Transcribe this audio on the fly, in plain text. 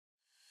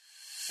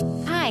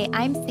Hi,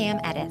 I'm Sam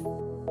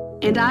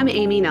Edis. And I'm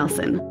Amy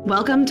Nelson.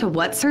 Welcome to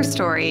What's Her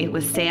Story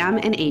with Sam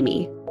and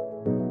Amy.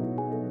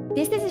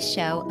 This is a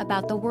show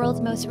about the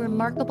world's most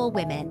remarkable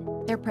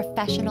women, their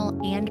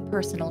professional and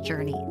personal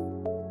journeys.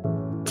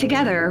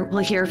 Together,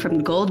 we'll hear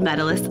from gold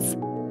medalists,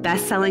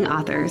 best-selling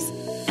authors,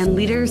 and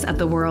leaders of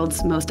the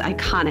world's most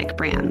iconic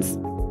brands.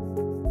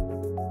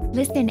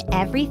 Listen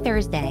every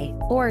Thursday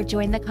or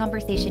join the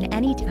conversation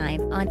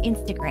anytime on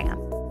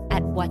Instagram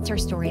at What's Her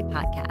Story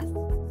Podcast.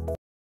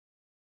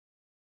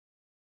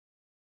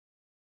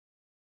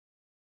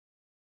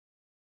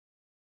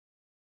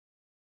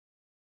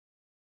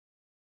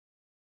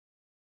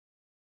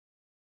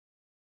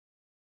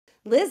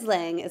 Liz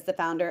Lange is the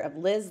founder of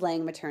Liz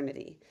Lange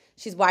Maternity.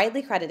 She's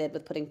widely credited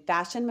with putting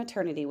fashion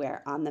maternity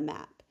wear on the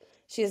map.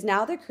 She is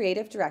now the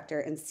creative director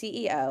and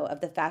CEO of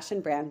the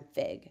fashion brand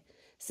Figue.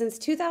 Since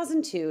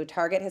 2002,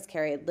 Target has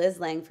carried Liz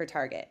Lange for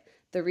Target,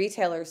 the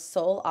retailer's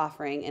sole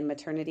offering in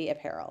maternity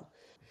apparel.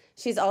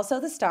 She's also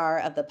the star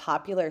of the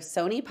popular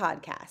SONY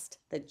podcast,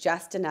 The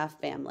Just Enough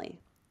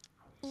Family.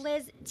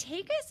 Liz,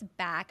 take us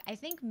back. I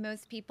think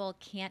most people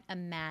can't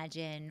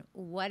imagine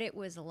what it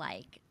was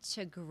like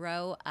to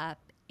grow up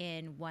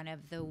in one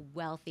of the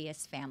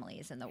wealthiest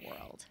families in the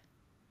world.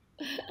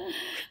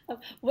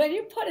 When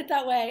you put it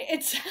that way,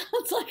 it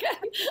sounds like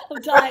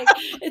I'm dying.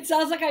 It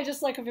sounds like I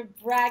just have been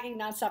bragging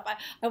nonstop.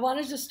 I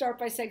wanted to start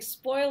by saying,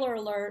 spoiler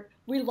alert,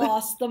 we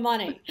lost the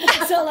money.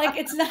 So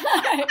it's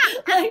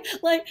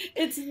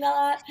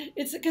not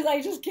it's because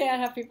I just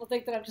can't have people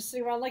think that I'm just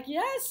sitting around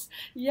yes,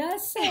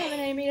 Sam and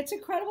Amy, it's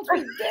incredible to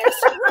be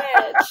this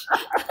rich.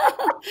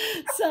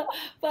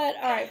 But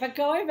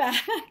going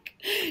back.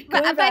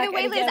 By the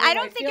way, Liz, I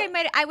don't think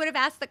I would have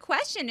asked the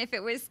question if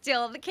it was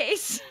still the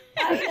case.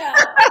 I know.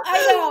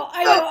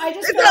 I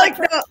just feel like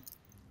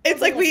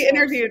it's like we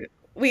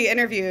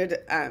interviewed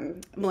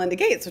Melinda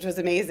Gates, which was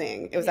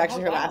amazing. It was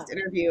actually her last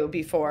interview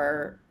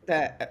before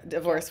the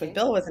divorce with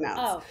Bill was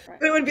announced. Oh, right.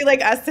 But it would be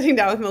like us sitting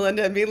down with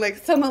Melinda and being like,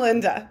 so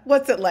Melinda,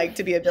 what's it like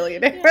to be a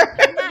billionaire?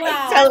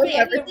 Wow. Tell us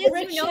everything. You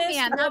know me,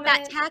 I'm not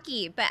that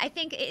tacky, but I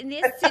think in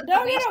this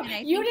situation... No.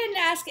 You didn't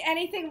ask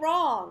anything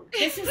wrong.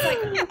 This is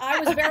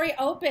I was very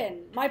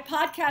open. My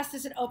podcast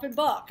is an open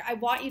book. I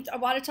want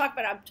to talk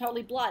about it. I'm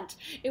totally blunt.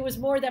 It was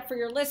more that for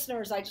your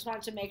listeners, I just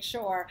wanted to make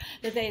sure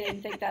that they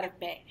didn't think that of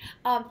me.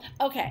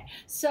 Okay.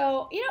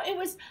 So, it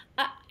was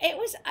I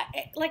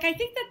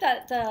think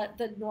that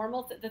the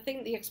normal, the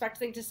expected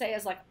thing to say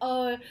is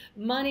oh,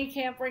 money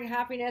can't bring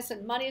happiness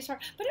and money is hard.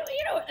 But,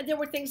 there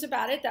were things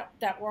about it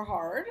that were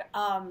hard.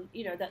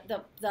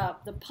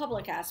 The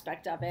public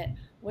aspect of it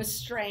was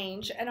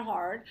strange and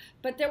hard,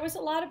 but there was a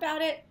lot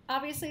about it,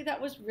 obviously, that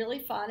was really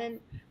fun and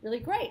really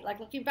great.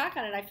 Looking back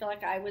on it, I feel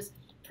like I was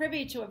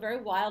privy to a very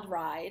wild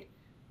ride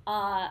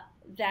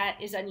that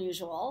is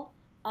unusual,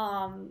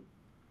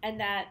 and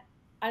that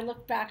I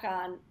look back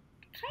on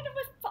kind of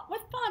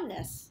with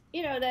fondness.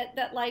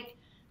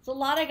 It's a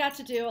lot I got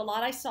to do, a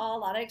lot I saw, a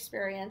lot I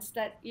experienced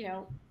that,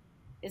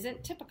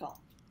 isn't typical.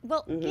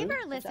 Well, give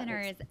our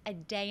listeners a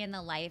day in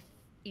the life,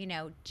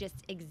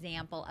 just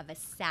example of a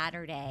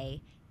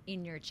Saturday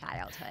in your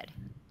childhood.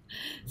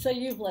 So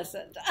you've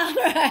listened. All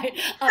right.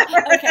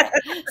 Okay.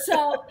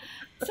 So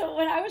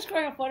when I was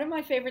growing up, one of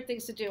my favorite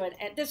things to do, and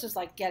this was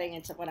getting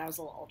into when I was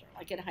a little older,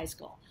 in high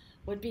school,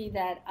 would be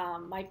that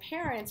my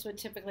parents were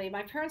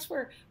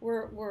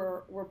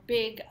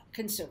big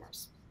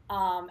consumers.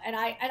 And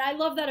I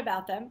love that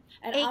about them.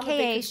 And AKA I'm a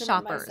big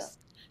shoppers. Myself.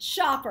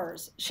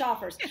 Shoppers.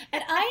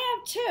 And I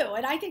am too.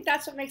 And I think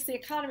that's what makes the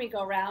economy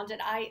go round.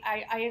 And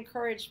I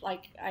encourage,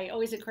 I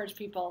always encourage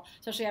people,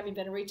 especially having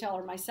been a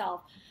retailer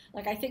myself,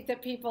 I think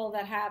that people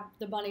that have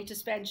the money to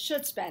spend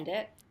should spend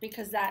it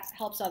because that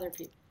helps other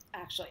people.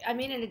 Actually,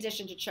 in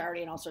addition to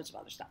charity and all sorts of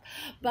other stuff.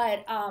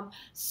 But I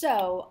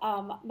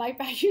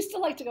used to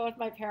like to go with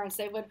my parents.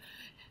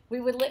 We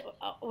lived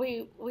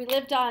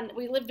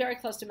very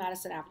close to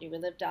Madison Avenue. We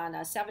lived on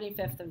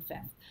 75th and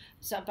 5th.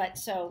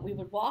 So we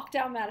would walk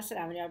down Madison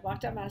Avenue. I'd walk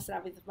down Madison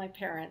Avenue with my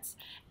parents,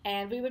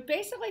 and we would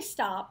basically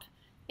stop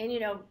in,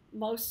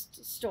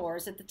 most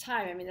stores at the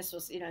time. This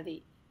was,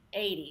 the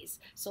 80s.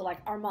 So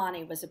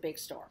Armani was a big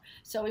store.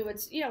 So we would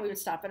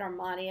stop at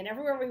Armani, and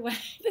everywhere we went,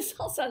 this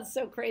all sounds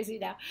so crazy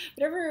now,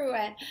 but everywhere we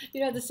went,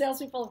 the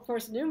salespeople, of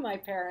course, knew my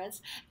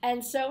parents.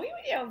 And so we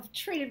were,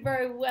 treated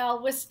very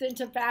well, whisked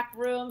into back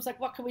rooms,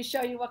 what can we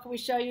show you? What can we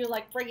show you?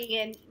 Bringing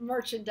in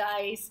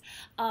merchandise.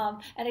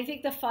 And I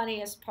think the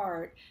funniest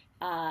part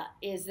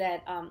is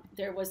that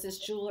there was this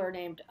jeweler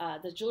named,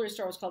 the jewelry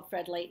store was called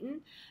Fred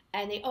Leighton,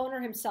 and the owner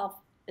himself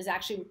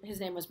his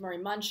name was Murray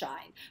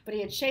Munshine, but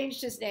he had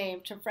changed his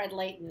name to Fred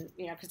Leighton,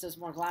 because it was a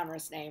more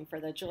glamorous name for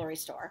the jewelry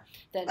store.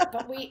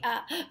 But we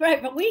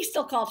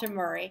still called him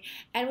Murray,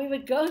 and we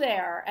would go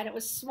there, and it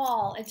was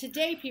small. And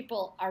today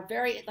people are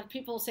very,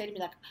 people say to me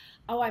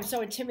oh, I'm so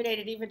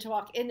intimidated even to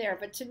walk in there.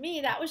 But to me,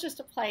 that was just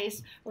a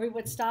place where we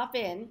would stop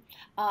in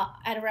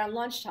at around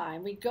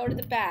lunchtime. We'd go to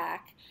the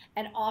back,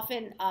 and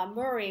often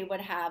Murray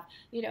would have,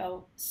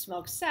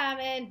 smoked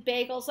salmon,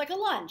 bagels, a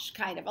lunch.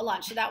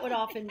 So that would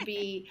often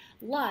be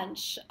lunch.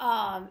 lunch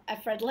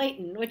at Fred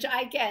Leighton, which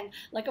I, again,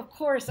 like, of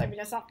course, I mean,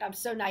 it's not, I'm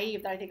so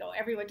naive that I think, oh,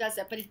 everyone does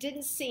that, but it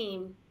didn't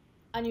seem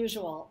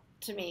unusual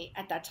to me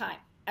at that time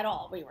at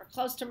all. We were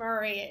close to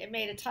Murray. It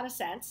made a ton of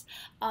sense.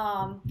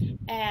 And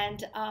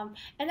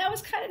that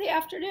was kind of the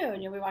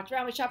afternoon. You know, we walked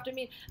around, we shopped. I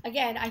mean,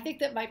 again, I think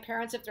that my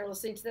parents, if they're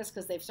listening to this,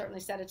 because they've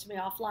certainly said it to me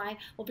offline,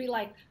 will be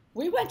like,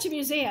 we went to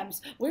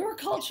museums, we were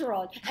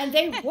cultural, and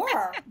they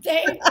were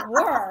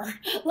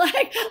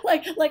like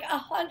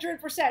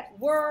 100%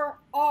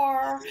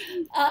 are.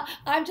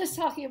 I'm just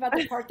talking about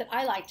the part that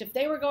I liked. If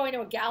they were going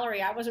to a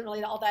gallery, I wasn't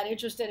really all that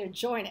interested in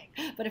joining.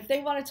 But if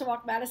they wanted to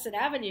walk Madison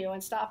Avenue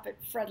and stop at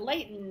Fred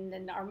Leighton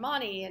and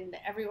Armani and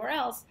everywhere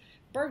else,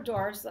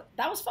 Bergdorf's,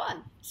 that was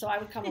fun. So I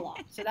would come along.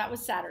 So that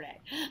was Saturday.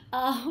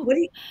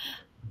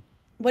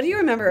 What do you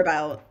remember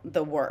about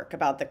the work,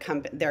 about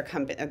their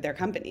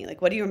company?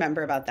 Like, what do you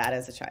remember about that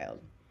as a child?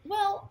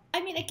 Well,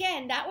 I mean,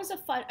 again, that was a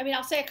fun. I mean,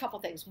 I'll say a couple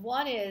things.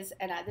 One is,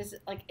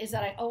 is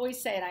that I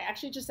always say, and I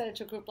actually just said it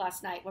to a group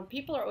last night, when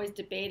people are always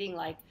debating,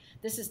 like,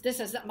 this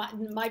is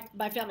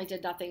my family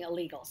did nothing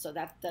illegal, so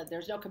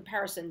there's no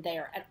comparison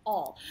there at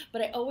all.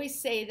 But I always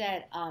say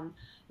that.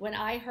 When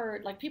I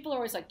heard, like, people are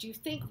always like, do you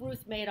think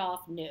Ruth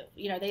Madoff knew?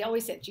 You know, they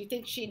always say, do you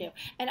think she knew?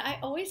 And I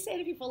always say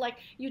to people, like,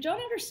 you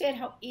don't understand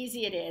how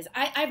easy it is.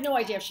 I have no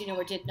idea if she knew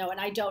or didn't know, and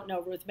I don't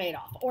know Ruth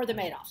Madoff or the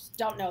Madoffs.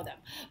 Don't know them.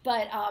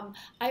 But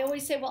I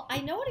always say, well,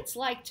 I know what it's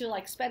like to,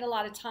 like, spend a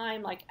lot of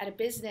time, like, at a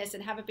business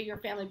and have it be your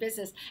family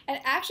business,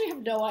 and actually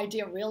have no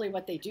idea really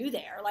what they do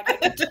there. Like, I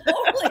could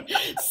totally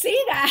see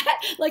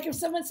that. Like, if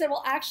someone said,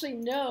 well, actually,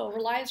 no,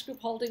 Reliance Group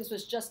Holdings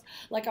was just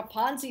like a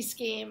Ponzi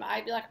scheme,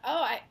 I'd be like,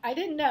 oh, I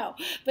didn't know.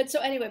 But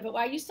so anyway, but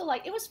I used to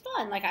like, it was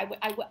fun. Like, I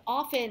would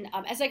often,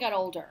 as I got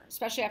older,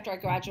 especially after I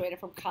graduated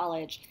from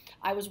college,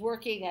 I was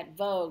working at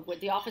Vogue, where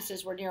the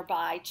offices were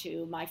nearby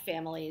to my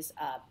family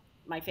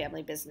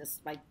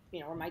business,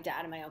 where my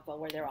dad and my uncle,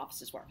 where their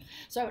offices were.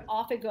 So I would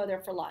often go there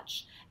for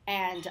lunch,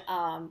 and it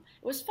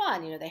was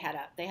fun. You know, they had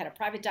a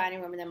private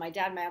dining room, and then my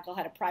dad and my uncle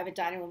had a private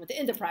dining room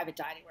within the private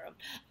dining room,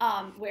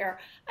 where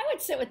I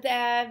would sit with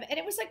them, and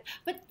it was like.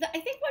 But I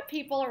think what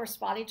people are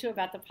responding to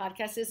about the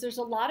podcast is there's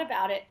a lot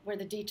about it where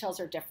the details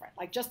are different.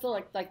 Like, just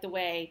like the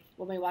way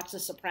when we watch The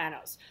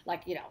Sopranos,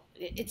 like, you know,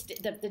 it's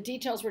the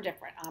details were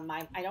different.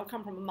 I don't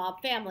come from a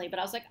mob family, but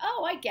I was like,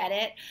 oh, I get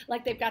it.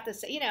 Like, they've got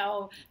this, you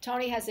know,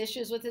 Tony has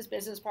issues with his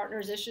business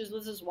partners, issues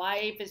with his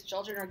wife, his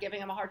children are giving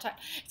him a hard time.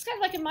 It's kind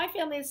of like in my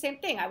family, the same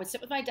thing. I would sit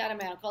with my dad and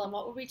my uncle, and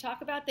what would we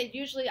talk about?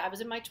 I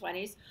was in my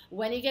 20s.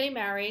 When are you getting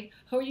married?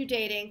 Who are you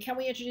dating? Can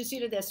we introduce you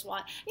to this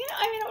one? You know,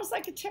 I mean, it was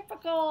like a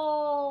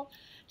typical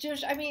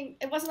Jewish, I mean,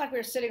 it wasn't like we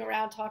were sitting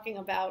around talking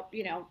about,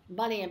 you know,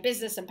 money and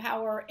business and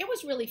power. It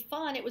was really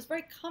fun. It was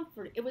very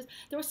comforting.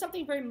 There was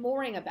something very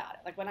mooring about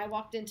it. Like, when I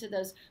walked into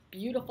those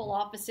beautiful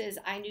offices,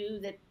 I knew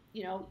that,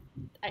 you know,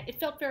 it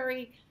felt,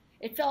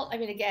 I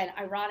mean, again,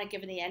 ironic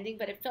given the ending,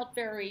 but it felt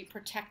very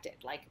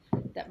protected, like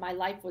that my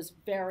life was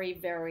very,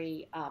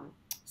 very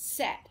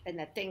set, and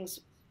that things,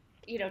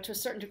 you know, to a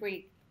certain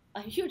degree,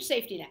 a huge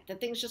safety net,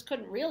 that things just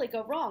couldn't really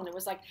go wrong. There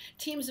was like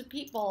teams of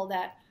people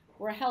that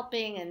were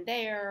helping and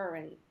there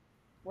and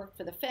worked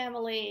for the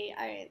family.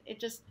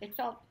 It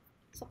felt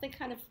something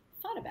kind of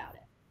fun about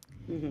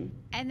it. Mm-hmm.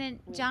 And then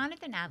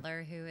Jonathan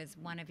Adler, who is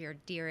one of your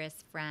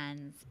dearest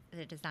friends,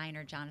 the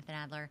designer Jonathan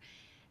Adler,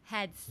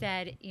 had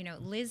said, you know,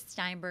 Liz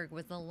Steinberg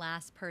was the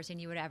last person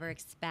you would ever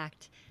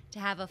expect to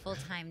have a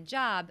full-time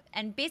job.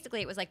 And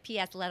basically it was like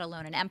PS, let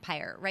alone an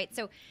empire, right?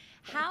 So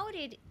how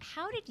did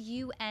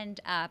you end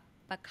up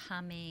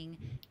becoming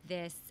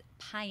this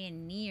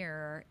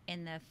pioneer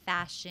in the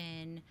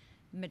fashion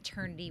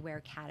maternity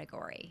wear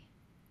category?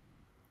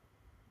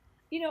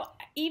 You know,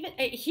 even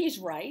he's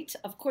right.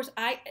 Of course,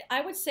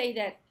 I would say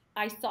that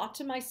I thought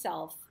to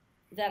myself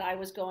that I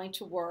was going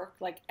to work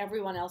like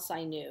everyone else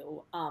I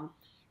knew,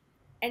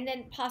 and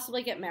then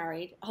possibly get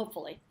married.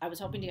 Hopefully, I was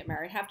hoping to get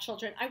married, have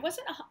children.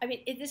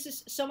 This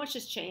is so much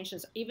has changed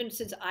even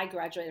since I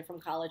graduated from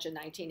college in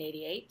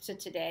 1988 to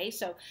today.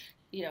 So,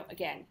 you know,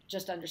 again,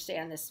 just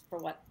understand this for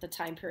what the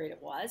time period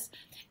it was.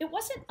 It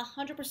wasn't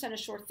 100% a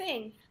sure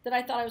thing that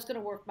I thought I was going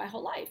to work my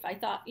whole life. I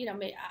thought, you know,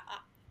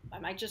 I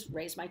might just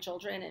raise my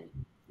children and,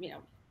 you know,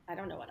 I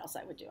don't know what else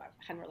I would do. I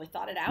hadn't really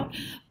thought it out.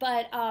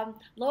 But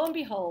lo and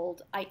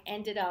behold, I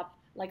ended up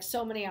like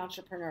so many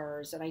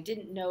entrepreneurs, and I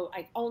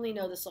only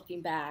know this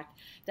looking back,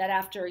 that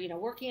after, you know,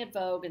 working at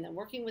Vogue and then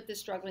working with this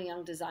struggling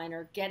young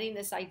designer, getting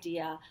this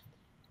idea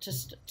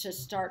to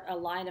start a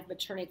line of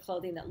maternity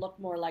clothing that looked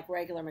more like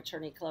regular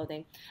maternity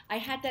clothing, I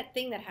had that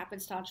thing that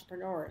happens to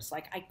entrepreneurs.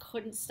 Like, I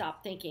couldn't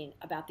stop thinking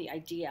about the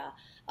idea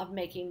of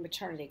making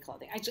maternity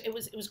clothing. It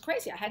was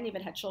crazy. I hadn't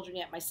even had children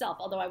yet myself,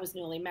 although I was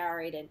newly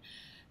married, and,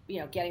 you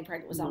know, getting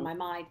pregnant was on my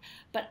mind.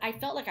 But I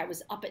felt like I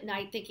was up at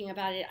night thinking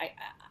about it. I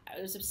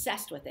was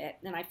obsessed with it,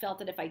 and I felt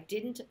that if I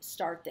didn't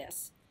start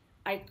this,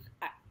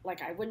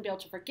 like I wouldn't be able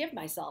to forgive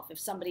myself if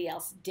somebody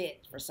else did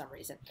for some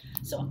reason.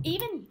 So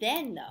even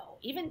then,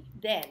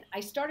 I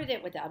started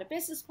it without a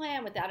business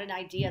plan, without an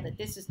idea that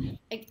this is,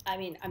 I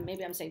mean,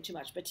 maybe I'm saying too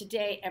much, but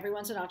today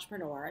everyone's an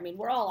entrepreneur. I mean,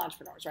 we're all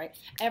entrepreneurs, right?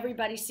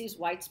 Everybody sees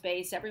white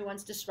space.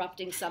 Everyone's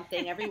disrupting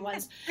something.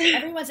 Everyone's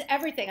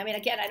everything. I mean,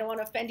 again, I don't want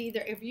to offend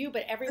either of you,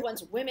 but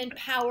everyone's women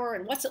power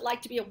and what's it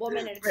like to be a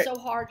woman, and it's so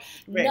hard.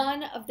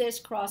 None of this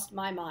crossed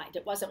my mind.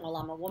 It wasn't, well,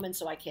 I'm a woman,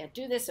 so I can't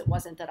do this. It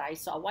wasn't that I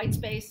saw white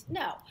space.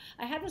 No,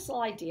 I had this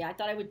little idea. I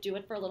thought I would do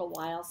it for a little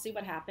while, see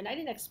what happened. I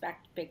didn't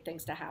expect big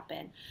things to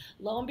happen.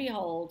 Lo and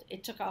behold,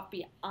 it took off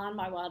beyond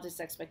my wildest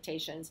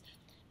expectations.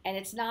 And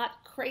it's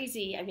not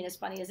crazy. I mean, as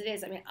funny as it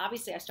is, I mean,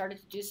 obviously I started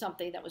to do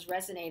something that was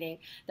resonating,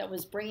 that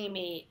was bringing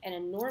me an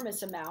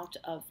enormous amount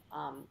of,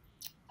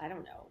 I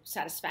don't know,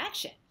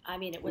 satisfaction. I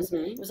mean, it was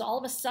all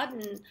of a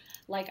sudden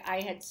like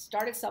I had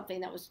started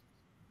something that was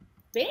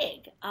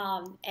big,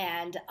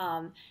 and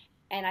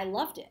I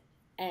loved it.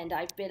 And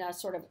I've been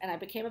and I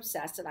became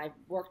obsessed, and I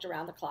worked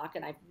around the clock,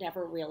 and I've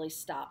never really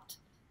stopped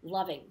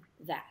loving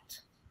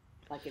that.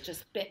 Like it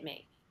just bit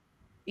me.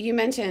 You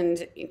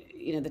mentioned,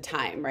 the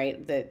time,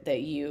 right?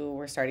 That you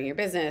were starting your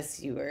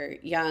business, you were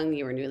young,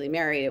 you were newly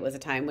married. It was a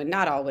time when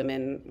not all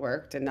women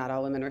worked and not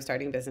all women were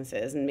starting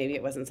businesses, and maybe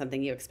it wasn't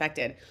something you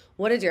expected.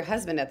 What did your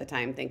husband at the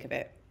time think of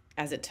it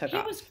as it took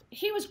off?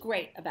 He was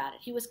great about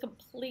it. He was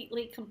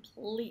completely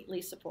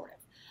supportive.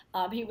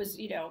 He was,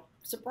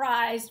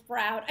 surprised,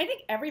 proud. I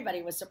think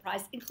everybody was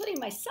surprised, including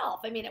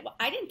myself. I mean,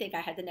 I didn't think I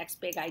had the next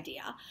big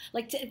idea.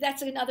 Like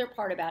that's another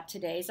part about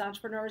today's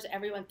entrepreneurs.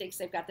 Everyone thinks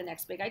they've got the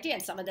next big idea,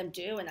 and some of them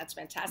do, and that's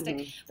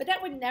fantastic. But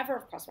that would never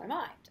have crossed my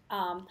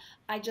mind.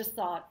 I just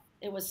thought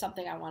it was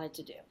something I wanted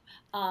to do.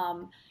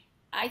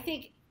 I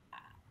think,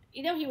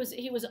 he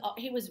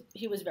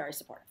was very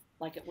supportive.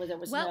 Like there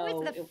was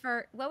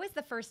what was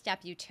the first step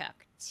you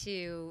took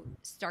to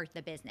start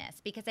the business?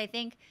 Because I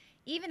think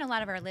even a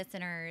lot of our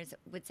listeners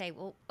would say,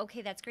 well,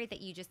 okay, that's great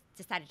that you just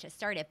decided to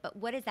start it, but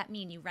what does that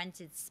mean? You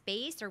rented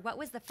space, or what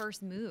was the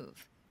first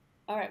move?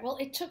 All right. Well,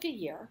 it took a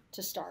year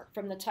to start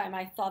from the time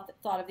I thought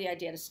of the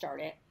idea to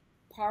start it,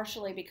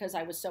 partially because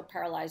I was so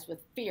paralyzed with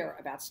fear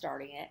about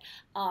starting it.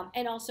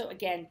 And also,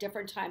 again,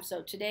 different times.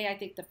 So today, I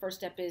think the first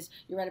step is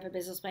you write up a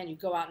business plan, you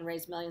go out and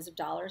raise millions of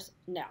dollars.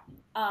 No.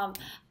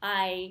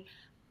 I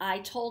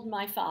told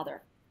my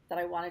father that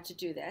I wanted to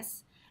do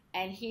this,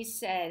 and he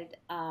said,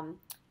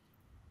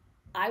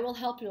 I will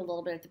help you a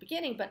little bit at the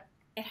beginning, but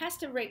it has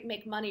to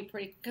make money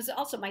pretty, because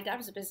also my dad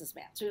was a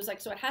businessman. So he was like,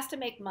 so it has to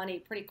make money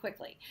pretty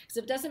quickly. Because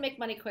if it doesn't make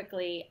money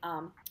quickly,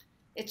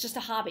 it's just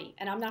a hobby,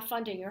 and I'm not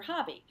funding your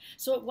hobby.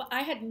 So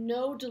I had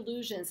no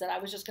delusions that I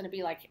was just going to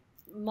be like,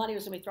 money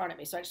was going to be thrown at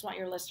me. So I just want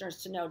your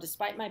listeners to know,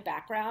 despite my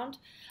background,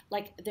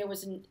 like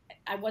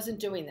I wasn't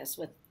doing this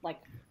with like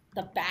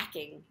the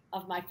backing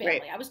of my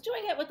family. Right. I was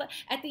doing it with,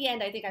 at the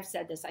end, I think I've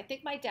said this, I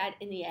think my dad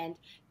in the end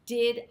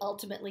did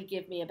ultimately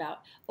give me about,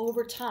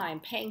 over time,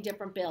 paying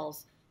different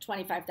bills,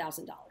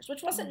 $25,000,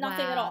 which wasn't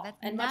nothing at all,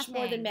 and much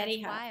more than many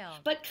have,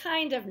 but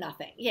kind of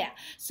nothing. Yeah.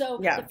 So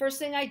the first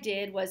thing I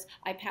did was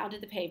I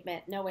pounded the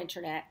pavement, no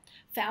internet,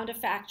 found a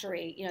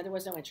factory. There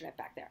was no internet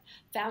back there.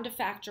 Found a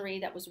factory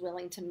that was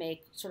willing to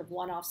make sort of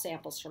one-off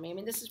samples for me. I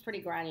mean, this is pretty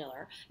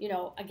granular.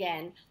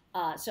 Again,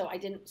 so I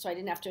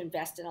didn't have to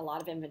invest in a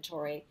lot of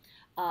inventory.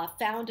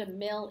 Found a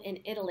mill in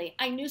Italy.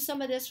 I knew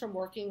some of this from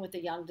working with a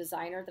young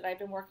designer that I've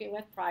been working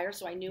with prior,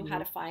 so I knew how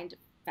to find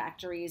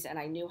factories, and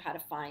I knew how to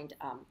find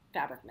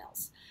fabric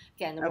mills.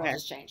 Again, the world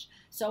has changed.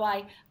 So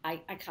I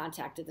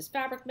contacted this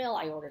fabric mill.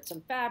 I ordered some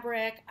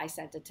fabric. I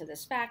sent it to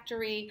this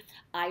factory.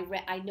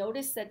 I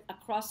noticed that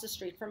across the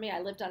street from me,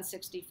 I lived on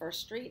 61st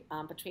Street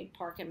between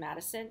Park and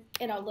Madison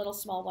in a little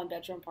small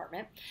one-bedroom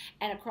apartment.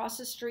 And across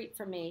the street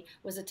from me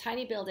was a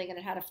tiny building, and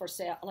it had a for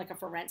sale, like a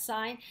for rent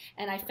sign.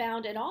 And I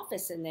found an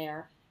office in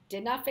there.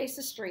 Did not face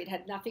the street.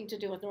 Had nothing to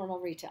do with normal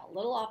retail.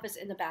 Little office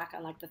in the back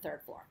on like the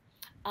third floor.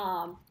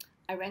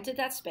 I rented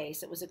that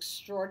space. It was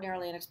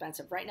extraordinarily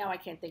inexpensive. Right now, I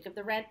can't think of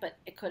the rent, but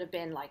it could have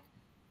been like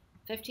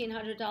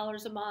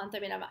 $1,500 a month. I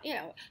mean,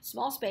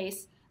 small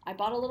space. I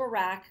bought a little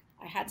rack.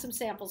 I had some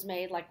samples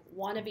made, like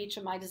one of each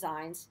of my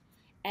designs.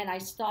 And I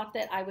thought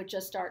that I would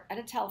just start at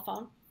a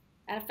telephone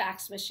and a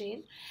fax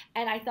machine.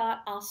 And I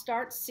thought I'll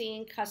start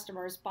seeing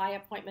customers by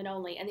appointment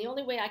only. And the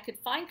only way I could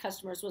find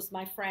customers was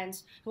my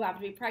friends who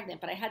happened to be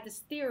pregnant. But I had this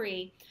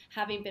theory,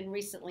 having been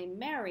recently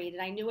married,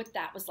 and I knew what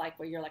that was like,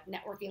 where you're like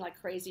networking like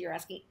crazy. You're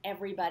asking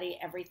everybody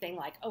everything,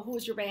 like, oh, who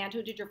was your band?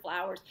 Who did your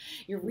flowers?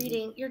 You're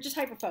reading. You're just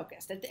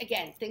hyper-focused. And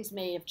again, things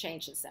may have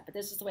changed since then, but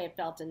this is the way it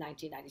felt in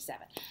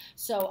 1997.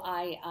 So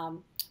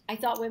I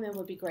thought women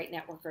would be great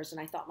networkers, and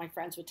I thought my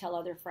friends would tell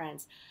other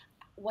friends.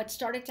 What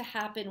started to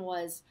happen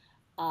was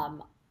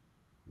I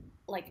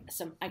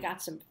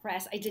got some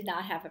press. I did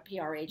not have a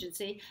PR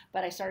agency,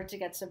 but I started to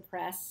get some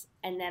press,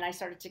 and then I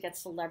started to get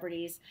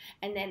celebrities,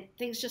 and then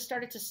things just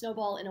started to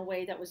snowball in a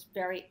way that was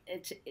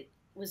it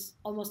was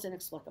almost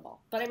inexplicable.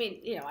 But I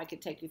mean, I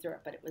could take you through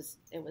it, but it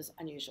was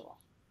unusual.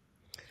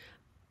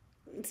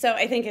 So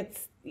I think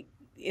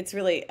it's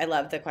really, I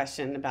love the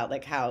question about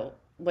like how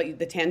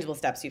the tangible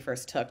steps you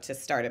first took to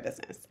start a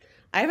business.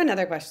 I have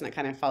another question that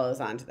kind of follows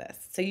on to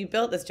this. So you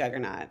built this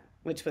juggernaut,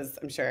 which was,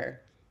 I'm sure,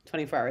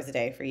 24 hours a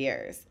day for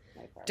years.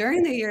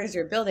 During the years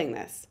you're building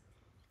this,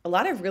 a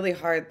lot of really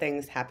hard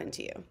things happened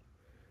to you.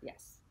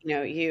 Yes. You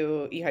know,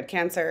 you had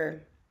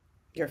cancer,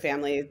 your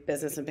family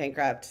business went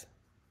bankrupt,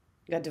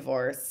 you got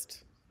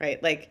divorced,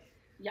 right? Like,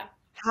 Yeah.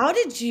 how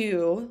did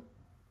you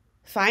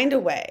find a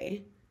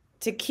way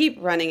to keep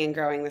running and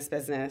growing this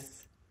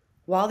business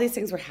while these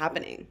things were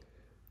happening?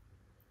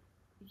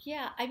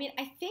 Yeah, I mean,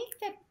 I think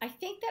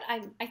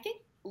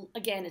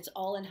again, it's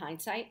all in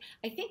hindsight.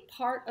 I think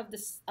part of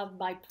this of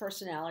my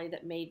personality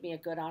that made me a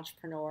good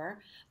entrepreneur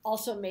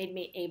also made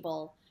me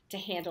able to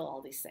handle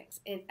all these things.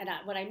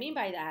 What I mean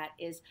by that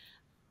is,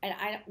 and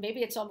I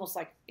maybe it's almost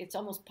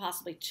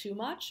possibly too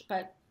much,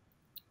 but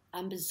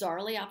I'm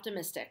bizarrely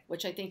optimistic,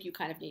 which I think you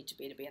kind of need to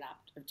be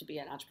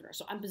an entrepreneur.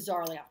 So I'm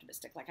bizarrely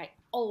optimistic. Like, I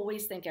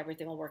always think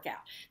everything will work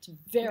out. It's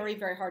very,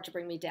 very hard to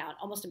bring me down,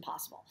 almost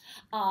impossible.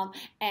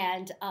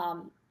 And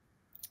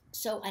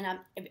So, and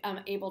I'm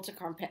able to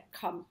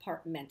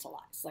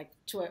compartmentalize, like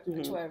to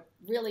a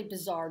really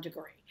bizarre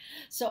degree.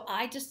 So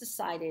I just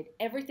decided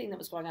everything that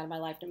was going on in my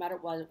life, no matter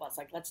what it was,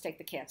 like, let's take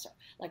the cancer.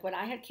 Like, when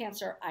I had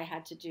cancer, I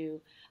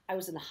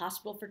was in the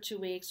hospital for 2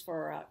 weeks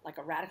for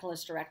a radical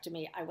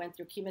hysterectomy. I went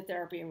through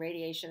chemotherapy and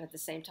radiation at the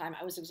same time.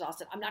 I was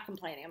exhausted. I'm not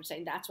complaining. I'm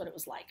saying that's what it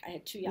was like. I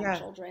had 2 young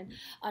children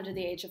under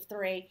the age of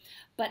 3,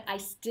 but I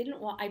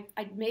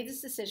made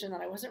this decision that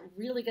I wasn't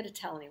really going to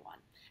tell anyone.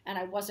 And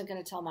I wasn't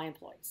going to tell my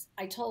employees.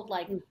 I told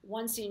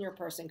one senior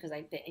person because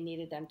I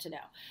needed them to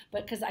know.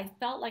 But because I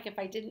felt like if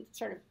I didn't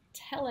sort of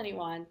tell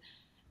anyone,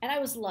 and I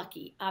was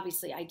lucky,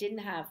 obviously, I didn't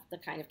have the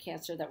kind of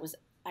cancer that was,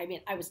 I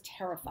mean, I was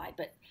terrified,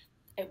 but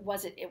it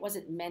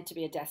wasn't meant to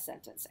be a death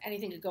sentence.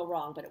 Anything could go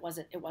wrong, but it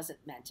wasn't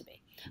meant to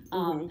be.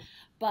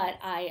 But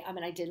I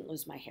mean, I didn't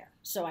lose my hair.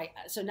 So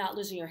not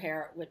losing your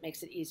hair, what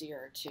makes it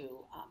easier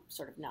to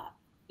sort of not,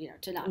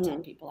 to not tell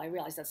people. I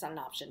realized that's not an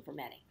option for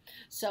many.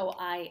 So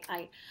I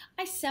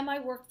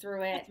semi-worked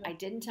through it. I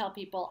didn't tell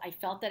people. I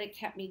felt that it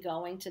kept me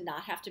going to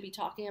not have to be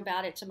talking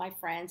about it to my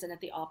friends and at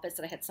the office,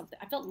 that I had something.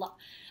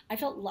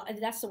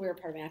 And that's the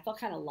weird part of me. I felt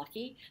kind of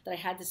lucky that I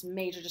had this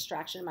major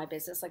distraction in my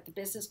business. Like, the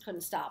business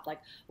couldn't stop. Like,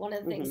 one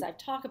of the things I've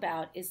talked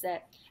about is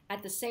that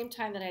at the same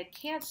time that I had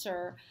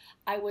cancer,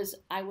 I was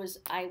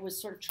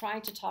sort of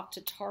trying to talk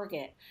to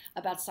Target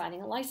about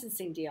signing a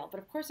licensing deal. But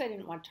of course, I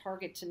didn't want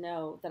Target to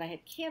know that I had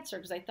cancer,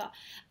 because I thought,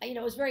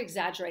 it was very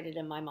exaggerated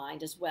in my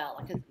mind as well.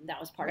 Like, that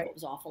was part of what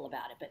was awful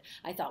about it. But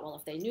I thought, well,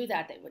 if they knew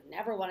that, they would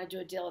never want to do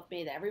a deal with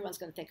me, that everyone's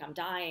going to think I'm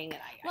dying.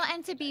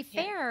 And to be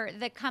fair,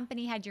 the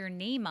company had your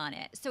name on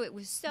it. So it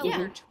was so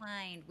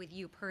intertwined with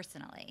you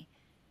personally.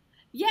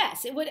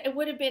 Yes, it would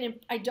have been.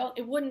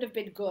 It wouldn't have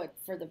been good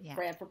for the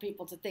brand for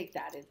people to think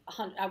that.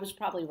 I was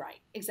probably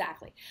right,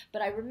 exactly.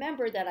 But I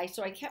remember that I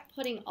kept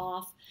putting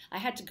off. I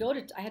had to go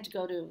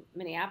to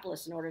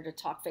Minneapolis in order to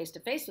talk face to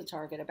face with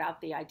Target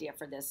about the idea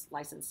for this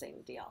licensing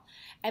deal,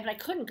 but I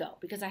couldn't go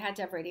because I had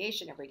to have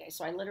radiation every day.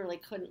 So I literally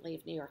couldn't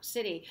leave New York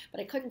City.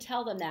 But I couldn't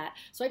tell them that.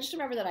 So I just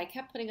remember that I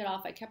kept putting it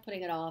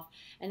off.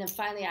 And then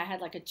finally I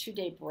had like a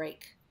 2-day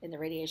break in the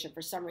radiation.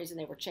 For some reason,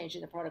 they were changing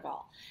the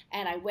protocol,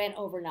 and I went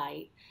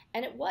overnight,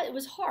 and it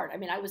was hard. I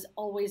mean, I was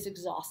always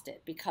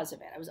exhausted because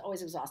of it. I was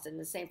always exhausted. And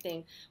the same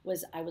thing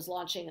was, I was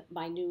launching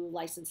my new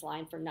license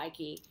line for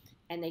Nike,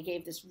 and they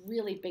gave this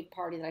really big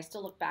party that I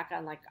still look back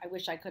on like, I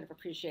wish I could have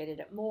appreciated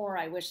it more.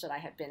 I wish that I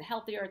had been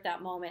healthier at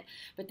that moment.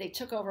 But they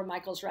took over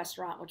Michael's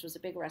restaurant, which was a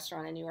big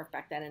restaurant in New York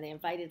back then, and they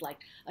invited like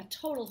a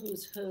total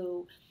who's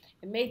who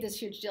and made this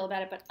huge deal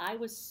about it. But I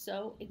was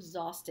so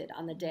exhausted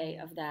on the day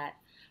of that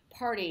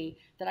party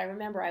that I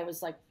remember I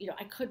was like,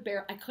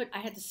 I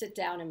had to sit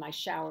down in my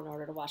shower in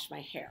order to wash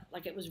my hair.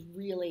 Like, it was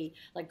really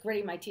like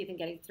gritting my teeth and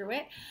getting through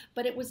it.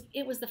 But it was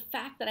the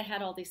fact that I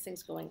had all these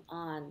things going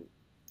on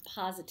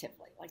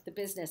positively, like the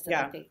business, that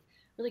I think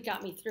really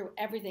got me through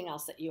everything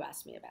else that you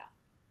asked me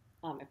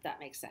about, if that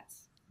makes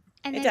sense.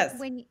 And it then does.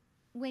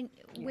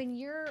 when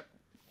your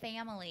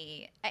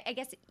family, I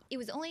guess it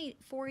was only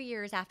 4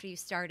 years after you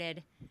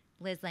started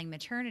Liz Lange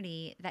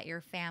Maternity that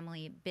your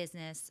family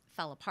business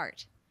fell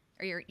apart.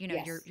 Or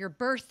your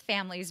birth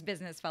family's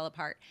business fell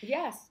apart.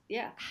 Yes,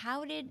 yeah.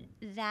 How did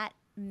that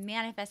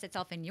manifest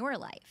itself in your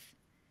life?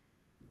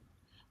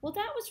 Well,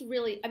 that was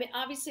really, I mean,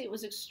 obviously it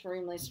was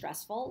extremely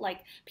stressful. Like,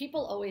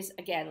 people always,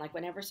 again, like,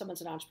 whenever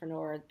someone's an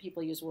entrepreneur,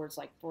 people use words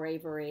like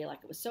bravery. Like,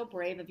 it was so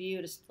brave of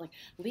you to like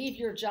leave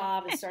your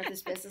job and start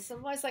this business.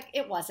 And I was like,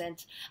 it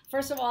wasn't.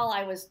 First of all,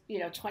 I was,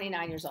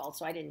 29 years old,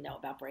 so I didn't know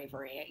about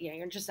bravery.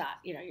 You're just not,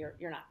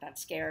 you're not that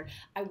scared.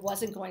 I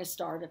wasn't going to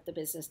start if the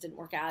business didn't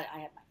work out.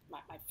 I had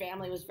my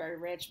family was very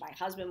rich. My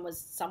husband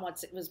was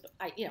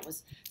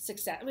was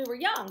success. We were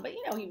young, but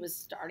he was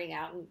starting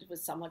out and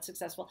was somewhat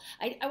successful.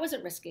 I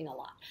wasn't risking a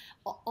lot.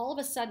 All of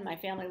a sudden, my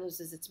family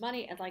loses its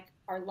money, and like,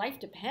 our life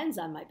depends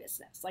on my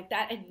business. Like,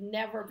 that had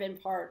never been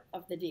part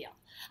of the deal.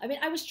 I mean,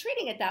 I was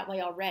treating it that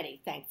way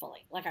already,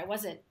 thankfully. Like, I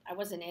wasn't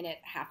in it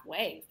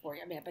halfway for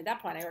you. I mean, by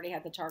that point, I already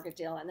had the Target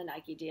deal and the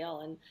Nike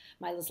deal and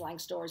my Liz Lange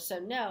stores. So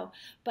no,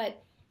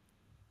 but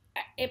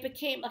it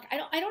became like, I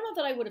don't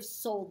know that I would have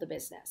sold the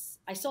business.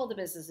 I sold the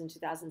business in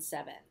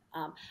 2007.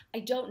 I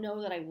don't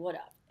know that I would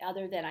have,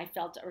 other than I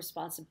felt a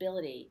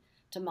responsibility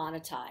to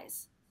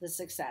monetize the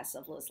success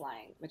of Liz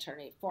Lange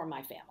Maternity for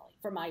my family,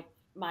 for my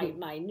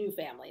new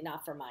family,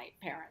 not for my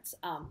parents.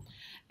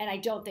 And I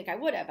don't think I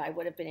would have. I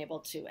would have been able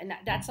to, and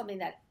that's something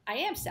that I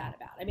am sad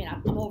about. I mean,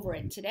 I'm over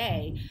it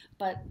today,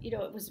 but you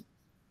know, it was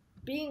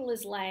being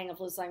Liz Lange of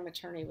Liz Lange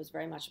Maternity was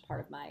very much a part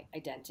of my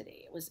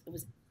identity. It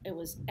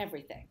was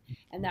everything,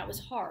 and that was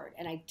hard.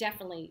 And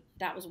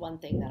that was one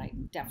thing that I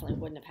definitely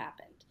wouldn't have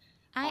happened.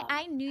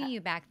 I knew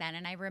you back then,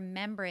 and I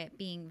remember it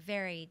being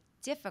very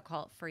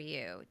difficult for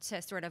you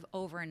to sort of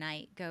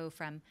overnight go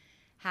from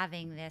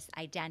having this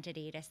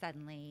identity to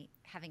suddenly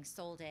having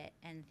sold it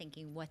and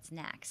thinking, what's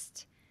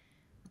next?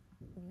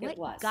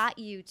 What got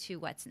you to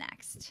what's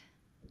next?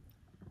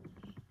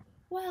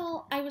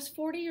 Well, I was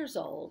 40 years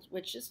old,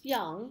 which is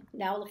young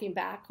now, looking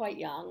back, quite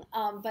young.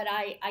 But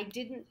I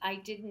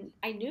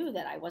knew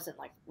that I wasn't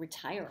like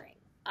retiring.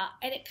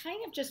 And it kind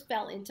of just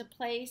fell into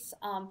place.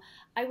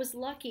 I was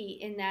lucky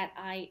in that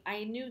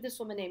I knew this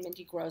woman named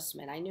Mindy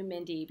Grossman. I knew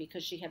Mindy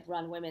because she had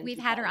run women. We've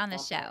had her on the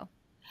show.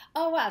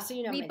 Oh, wow. So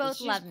you know we Mindy. both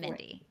She's love great.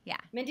 Mindy. Yeah.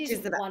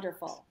 She's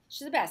wonderful.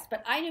 She's the best.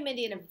 But I knew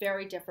Mindy in a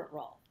very different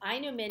role. I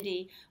knew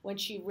Mindy when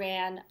she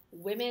ran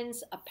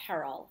women's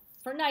apparel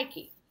for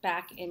Nike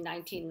back in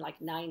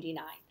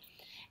 1999.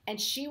 And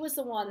she was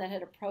the one that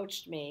had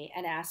approached me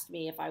and asked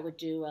me if I would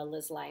do a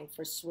Liz Lange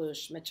for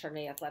Swoosh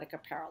maternity athletic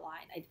apparel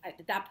line.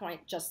 At that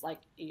point, just like,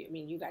 I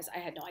mean, you guys, I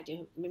had no idea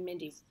who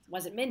Mindy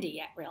wasn't Mindy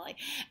yet, really.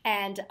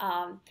 And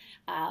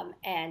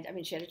I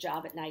mean, she had a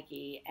job at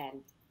Nike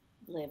and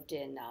lived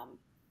in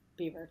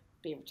Beaverton.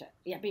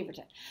 Yeah,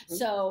 Beaverton. Mm-hmm.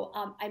 So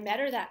I met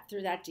her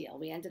through that deal.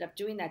 We ended up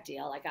doing that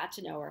deal. I got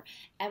to know her.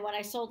 And when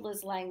I sold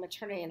Liz Lange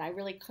Maternity, and I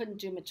really couldn't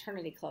do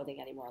maternity clothing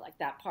anymore, like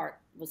that part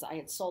was, I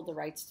had sold the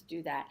rights to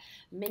do that.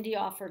 Mindy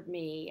offered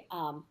me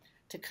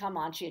to come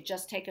on. She had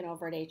just taken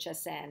over at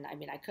HSN. I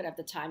mean, I could have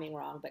the timing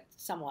wrong, but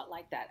somewhat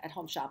like that, at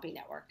Home Shopping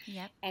Network.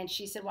 Yep. And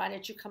she said, why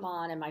don't you come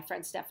on? And my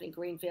friend Stephanie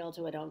Greenfield,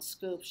 who had owned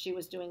Scoop, she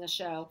was doing a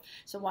show.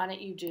 So why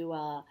don't you do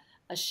a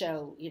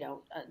show, you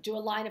know, do a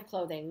line of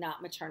clothing,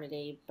 not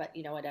maternity, but,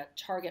 you know, at a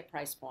target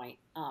price point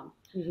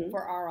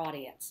for our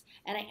audience.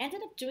 And I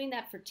ended up doing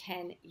that for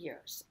 10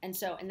 years. And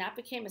that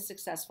became a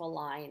successful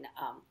line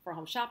for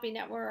Home Shopping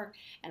Network.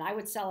 And I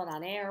would sell it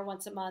on air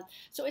once a month.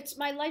 So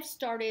my life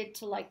started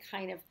to like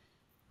kind of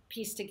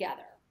piece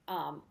together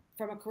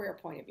from a career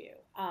point of view.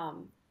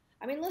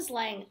 I mean, Liz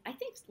Lange, I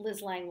think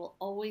Liz Lange will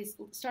always,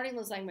 starting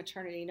Liz Lange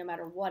Maternity, no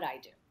matter what I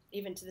do,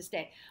 even to this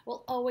day,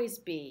 will always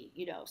be,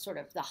 you know, sort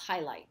of the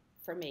highlight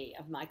for me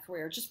of my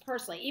career, just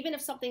personally, even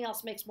if something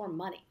else makes more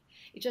money.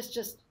 It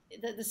just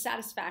the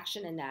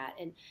satisfaction in that,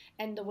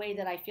 and the way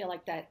that I feel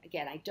like that,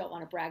 again, I don't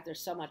want to brag, there's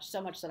so much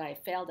that I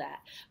failed at,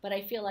 but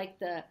I feel like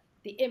the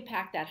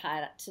impact that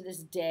had to this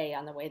day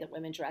on the way that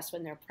women dress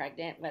when they're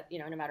pregnant, but, you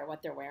know, no matter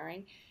what they're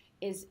wearing,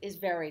 is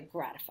very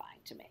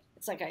gratifying to me.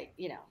 It's like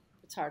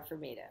it's hard for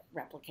me to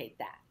replicate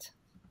that.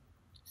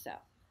 So,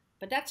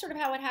 but that's sort of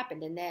how it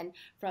happened. And then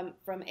from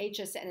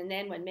HSN, and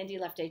then when Mindy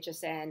left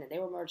HSN and they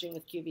were merging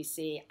with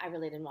QVC, I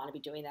really didn't want to be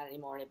doing that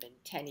anymore. It had been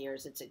 10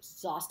 years. It's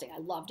exhausting. I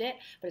loved it,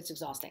 but it's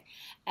exhausting.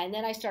 And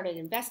then I started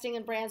investing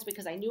in brands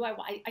because I knew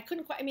I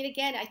couldn't quite, I mean,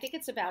 again, I think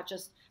it's about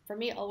just, for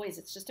me always,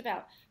 it's just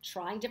about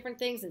trying different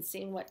things and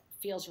seeing what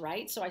feels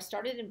right. So I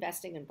started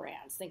investing in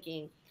brands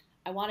thinking,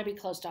 I want to be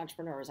close to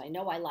entrepreneurs. I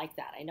know I like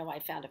that. I know I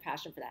found a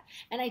passion for that.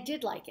 And I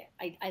did like it.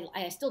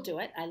 I still do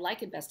it. I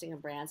like investing in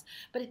brands,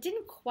 but it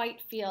didn't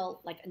quite feel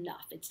like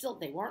enough.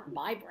 They weren't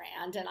my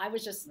brand. And I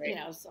was just, right, you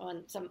know,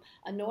 some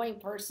annoying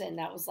person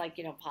that was like,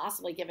 you know,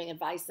 possibly giving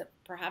advice that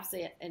perhaps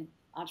an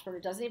entrepreneur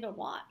doesn't even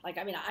want. Like,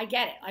 I mean, I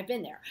get it. I've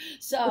been there.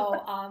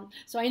 So,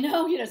 so I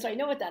know, you know, so I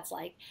know what that's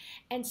like.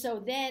 And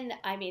so then,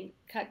 I mean,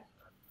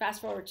 fast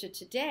forward to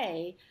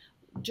today,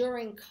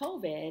 during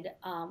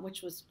COVID,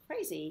 which was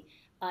crazy,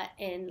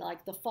 in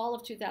like the fall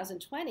of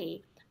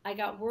 2020, I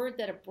got word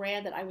that a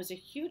brand that I was a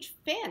huge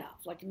fan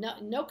of, like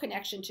no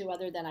connection to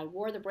other than I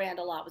wore the brand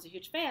a lot, was a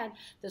huge fan,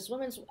 this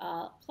women's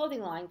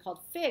clothing line called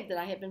Figue that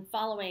I had been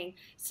following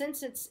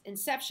since its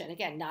inception.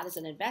 Again, not as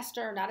an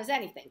investor, not as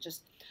anything,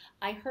 just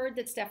I heard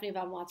that Stephanie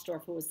von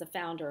Watsdorf, who was the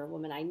founder, a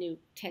woman I knew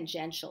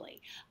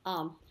tangentially,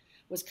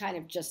 was kind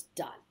of just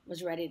done,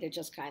 was ready to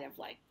just kind of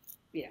like,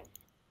 you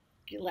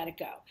know, let it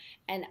go.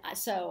 And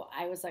so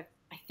I was like,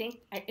 I think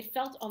it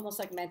felt almost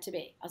like meant to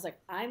be. I was like,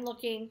 I'm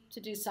looking to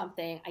do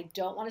something. I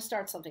don't want to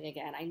start something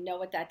again. I know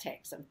what that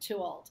takes. I'm too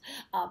old.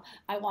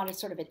 I wanted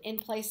sort of an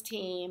in-place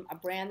team, a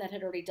brand that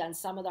had already done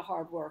some of the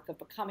hard work of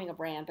becoming a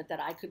brand, but that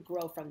I could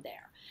grow from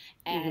there.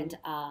 And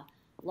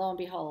lo and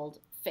behold,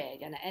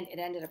 Figue. And it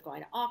ended up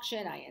going to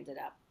auction. I ended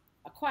up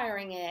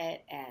acquiring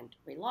it and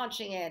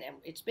relaunching it. And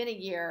it's been a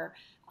year,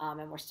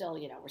 and we're still,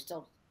 you know,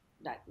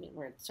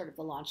 we're in sort of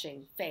the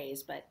launching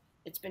phase, but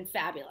it's been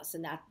fabulous.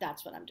 And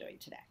that's what I'm doing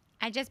today.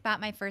 I just bought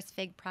my first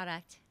Figue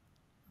product.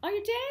 Oh,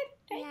 you did?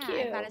 Thank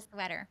you. I bought a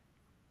sweater.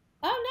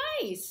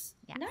 Oh, nice.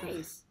 Yeah.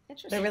 Nice.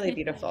 Interesting. They're really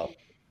beautiful.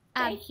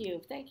 Thank you.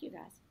 Thank you,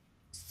 guys.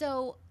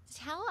 So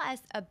tell us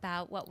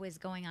about what was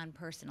going on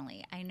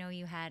personally. I know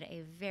you had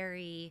a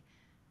very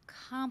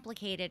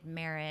complicated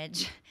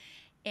marriage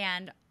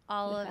and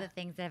all of Yeah. the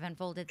things that have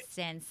unfolded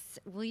since.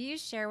 Will you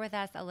share with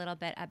us a little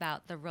bit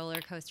about the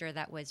roller coaster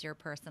that was your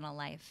personal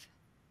life?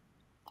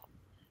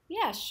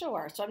 Yeah,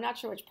 sure. So I'm not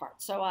sure which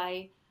part. So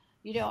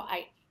you know,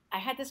 I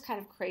had this kind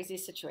of crazy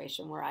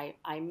situation where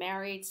I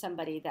married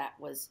somebody that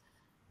was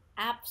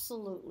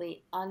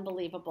absolutely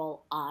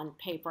unbelievable on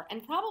paper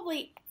and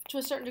probably to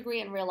a certain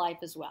degree in real life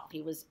as well.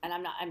 He was, and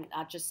I'm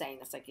not just saying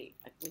this, like you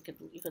could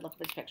look at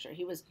this picture.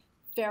 He was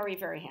very,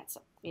 very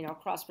handsome, you know, a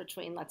cross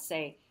between, let's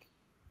say,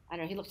 I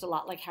don't know, he looked a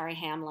lot like Harry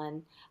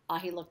Hamlin.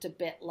 He looked a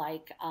bit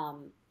like, uh,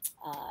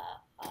 uh,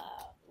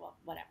 well,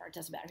 whatever, it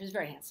doesn't matter. He was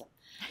very handsome.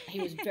 He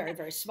was very,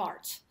 very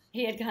smart.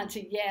 He had gone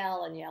to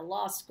Yale and Yale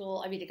Law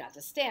School. I mean, he got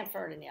to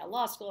Stanford and Yale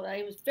Law School.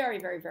 He was very,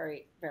 very,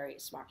 very, very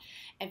smart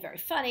and very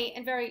funny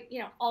and very, you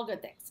know, all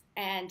good things.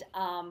 And,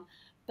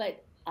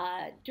 but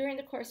during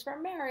the course of our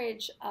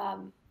marriage,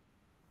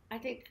 I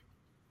think,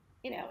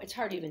 you know, it's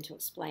hard even to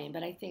explain,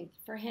 but I think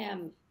for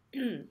him,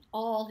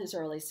 all his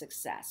early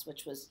success,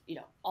 which was, you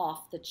know,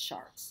 off the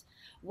charts,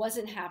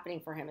 wasn't happening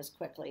for him as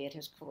quickly in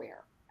his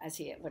career as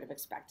he would have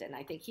expected. And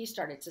I think he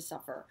started to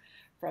suffer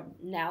from,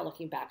 now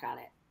looking back on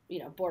it, you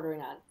know,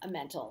 bordering on a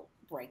mental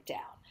breakdown.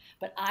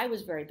 But I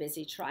was very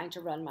busy trying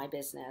to run my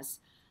business,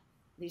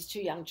 these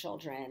two young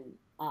children.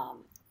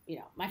 You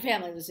know, my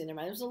family was in there.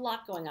 There was a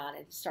lot going on.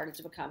 It started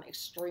to become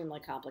extremely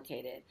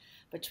complicated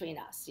between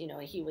us. You know,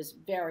 he was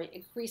very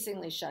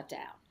increasingly shut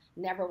down,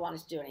 never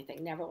wanted to do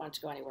anything, never wanted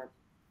to go anywhere,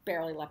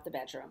 barely left the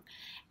bedroom.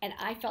 And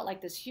I felt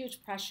like this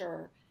huge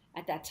pressure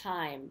at that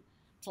time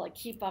to like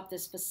keep up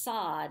this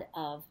facade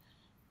of,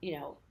 you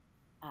know,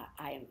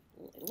 I am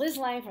Liz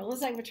Lange from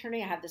Liz Lange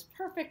Maternity. I have this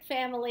perfect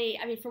family.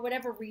 I mean, for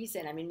whatever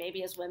reason, I mean,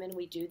 maybe as women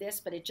we do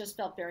this, but it just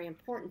felt very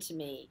important to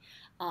me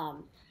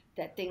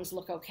that things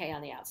look okay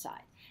on the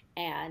outside.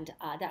 And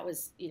that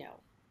was, you know,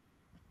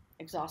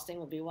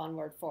 exhausting would be one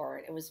word for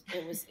it. It was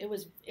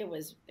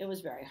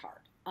very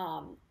hard.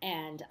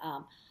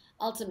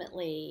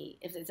 Ultimately,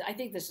 I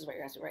think this is what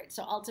you're asking, right?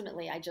 So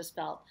ultimately, I just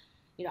felt,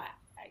 you know,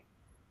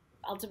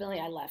 ultimately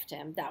I left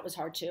him. That was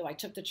hard too. I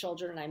took the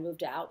children and I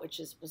moved out,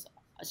 was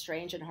a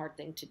strange and hard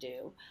thing to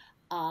do.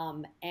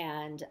 But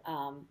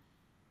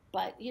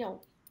you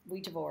know,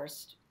 we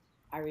divorced.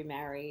 I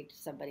remarried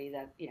somebody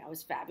that, you know,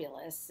 was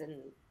fabulous,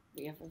 and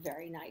we have a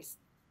very nice,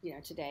 you know,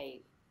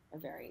 today a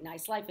very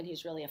nice life, and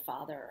he's really a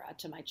father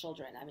to my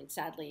children. I mean,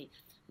 sadly,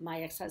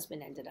 my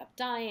ex-husband ended up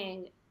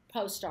dying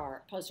post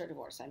our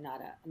divorce. I'm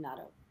not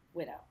a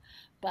widow,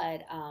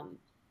 but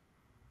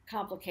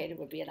complicated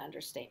would be an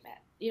understatement.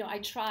 You know, I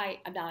try.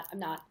 I'm.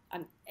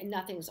 And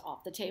nothing's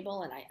off the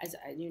table, and as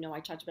you know,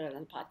 I talked about it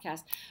on the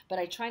podcast. But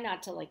I try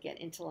not to like get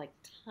into like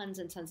tons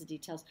and tons of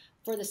details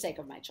for the sake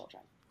of my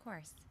children. Of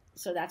course.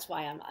 So that's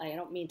why I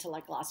don't mean to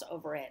like gloss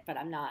over it, but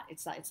I'm not.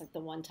 It's not. It's like the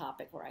one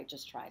topic where I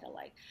just try to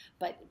like.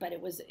 But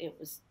it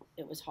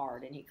was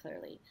hard, and he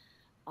clearly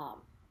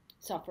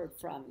suffered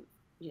from,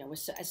 you know,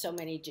 as so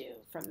many do,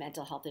 from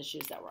mental health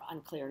issues that were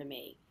unclear to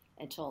me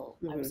until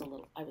I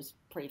was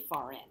pretty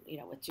far in, you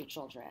know, with two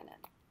children, and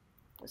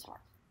it was hard.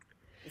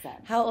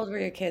 How old were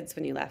your kids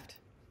when you left?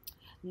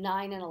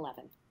 9 and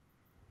 11.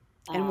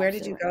 And where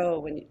did you go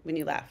when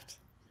you left?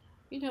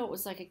 You know, it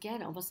was like,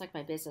 again, almost like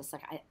my business.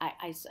 Like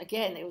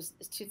again, it was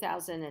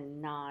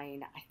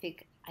 2009. I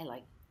think I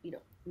like, you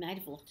know, might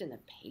have looked in the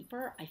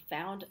paper. I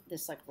found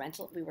this like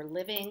rental. We were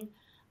living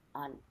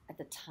on, at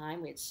the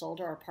time we had sold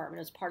our apartment.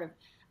 It was part of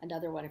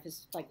another one of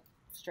his like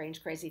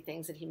strange, crazy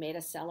things that he made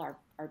us sell our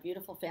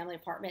beautiful family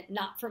apartment,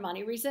 not for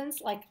money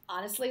reasons. Like,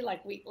 honestly,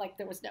 like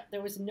there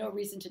was no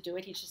reason to do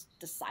it. He just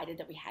decided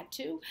that we had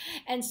to.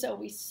 And so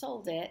we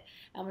sold it,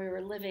 and we were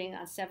living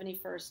on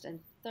 71st and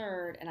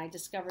 3rd. And I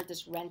discovered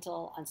this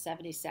rental on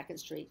 72nd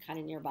Street, kind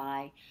of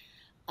nearby.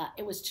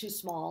 It was too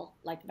small.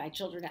 Like my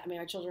children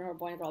who are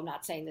boy and girl, I'm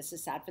not saying this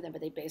is sad for them, but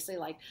they basically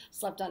like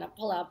slept on a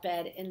pull-out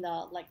bed in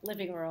the like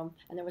living room,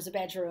 and there was a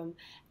bedroom,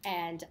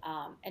 and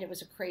it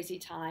was a crazy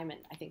time, and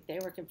I think they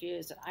were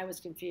confused and I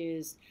was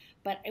confused,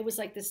 but it was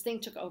like this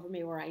thing took over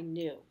me where I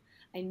knew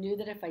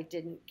that if I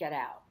didn't get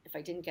out,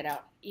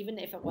 even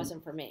if it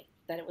wasn't for me,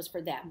 that it was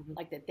for them,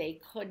 like that they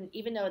couldn't,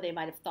 even though they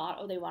might have thought,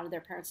 oh, they wanted their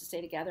parents to stay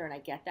together, and I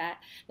get that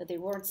they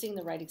weren't seeing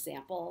the right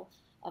example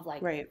of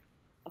like, right,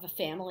 of a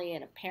family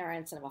and of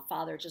parents and of a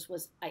father.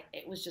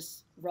 It was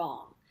just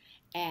wrong.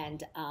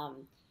 And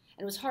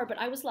it was hard, but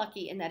I was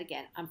lucky in that,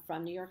 again, I'm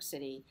from New York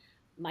City.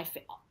 I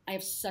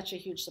have such a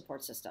huge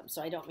support system.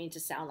 So I don't mean to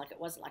sound like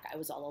it wasn't like I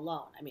was all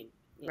alone. I mean,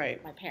 you know,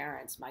 my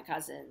parents, my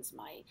cousins,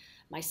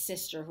 my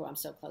sister, who I'm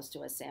so close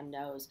to, as Sam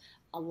knows,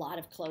 a lot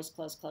of close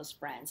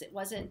friends. It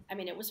wasn't, I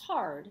mean, it was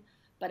hard,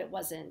 but it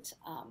wasn't,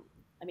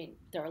 I mean,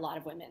 there are a lot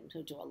of women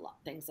who do a lot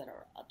things that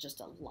are just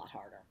a lot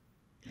harder.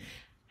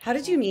 How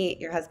did you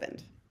meet your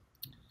husband?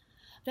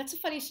 That's a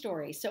funny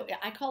story. So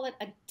I call it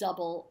a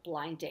double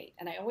blind date.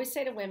 And I always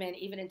say to women,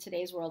 even in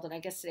today's world, and I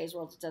guess today's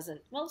world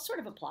doesn't, well, it sort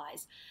of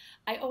applies.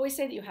 I always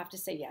say that you have to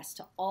say yes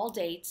to all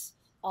dates,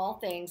 all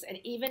things. And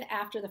even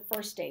after the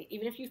first date,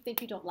 even if you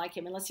think you don't like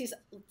him, unless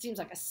seems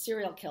like a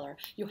serial killer,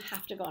 you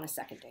have to go on a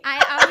second date.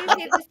 I always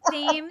say the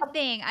same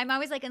thing. I'm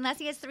always like, unless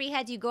he has 3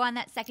 heads, you go on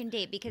that second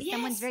date, because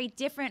someone's very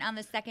different on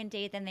the second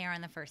date than they are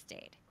on the first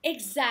date.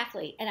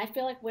 Exactly. And I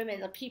feel like women,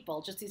 the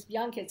people, just these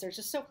young kids, are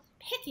just so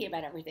picky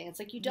about everything. It's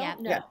like, you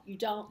don't know. You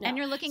don't know. And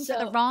you're looking for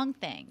the wrong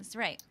things.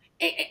 Right.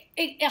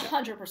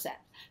 100%.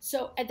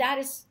 So that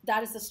is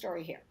the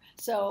story here.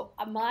 So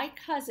my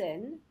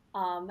cousin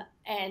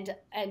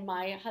and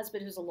my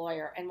husband, who's a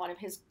lawyer, and one of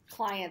his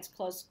clients,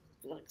 close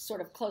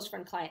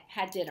friend client,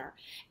 had dinner.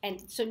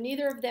 And so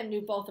neither of them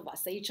knew both of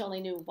us. They each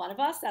only knew one of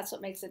us. That's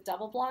what makes it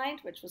double blind,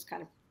 which was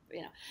kind of,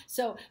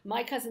 So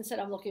my cousin said,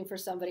 I'm looking for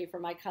somebody for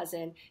my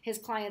cousin. His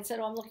client said,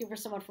 I'm looking for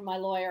someone for my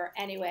lawyer.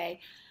 Anyway,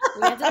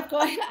 we ended up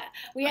going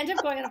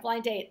on a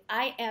blind date.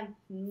 I am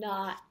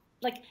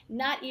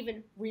not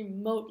even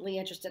remotely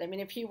interested. I mean,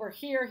 if he were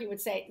here, he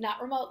would say,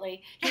 not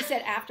remotely. He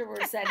said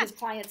afterwards that his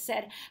client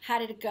said, how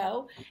did it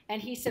go?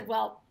 And he said,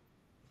 well,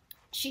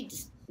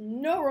 she's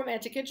no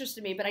romantic interest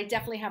in me, but I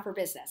definitely have her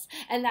business.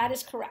 And that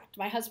is correct.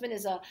 My husband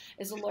is a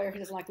lawyer who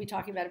doesn't like me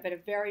talking about it, but a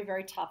very,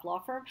 very top law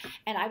firm.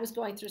 And I was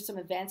going through some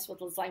events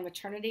with Liz Lange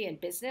Maternity and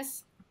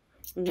business.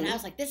 Mm-hmm. And I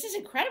was like, this is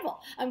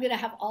incredible. I'm going to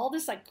have all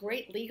this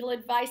great legal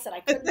advice that I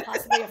couldn't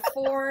possibly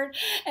afford.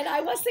 And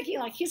I was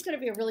thinking he's going to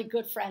be a really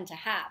good friend to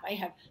have. I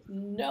have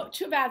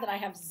too bad that I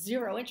have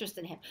zero interest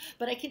in him.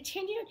 But he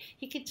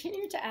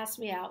continued to ask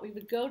me out. We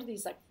would go to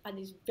these on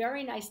these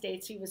very nice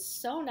dates. He was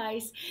so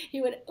nice.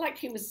 He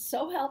was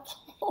so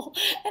helpful.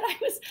 And I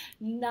was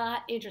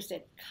not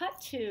interested.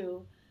 Cut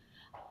to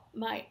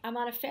I'm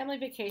on a family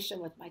vacation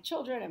with my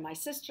children and my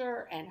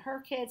sister and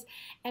her kids,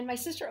 and my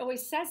sister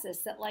always says this,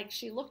 that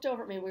she looked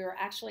over at me. We were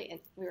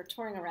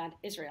touring around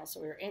Israel,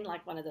 so we were in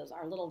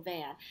our little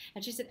van,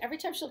 and she said every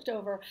time she looked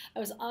over, I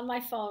was on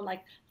my phone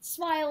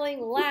smiling,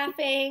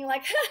 laughing,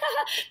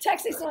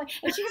 texting someone,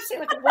 and she would say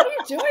what are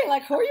you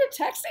doing? Who are you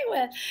texting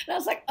with? And I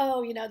was like,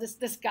 oh,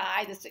 this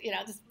guy,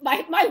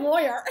 my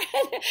lawyer.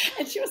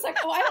 And she was like,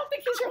 oh, I don't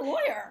think he's your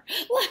lawyer.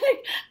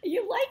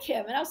 You like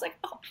him. And I was like,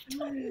 oh, I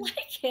don't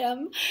like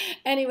him.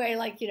 Anyway,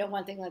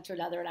 one thing led to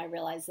another, and I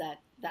realized that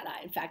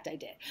in fact I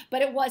did.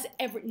 But it was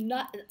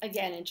not,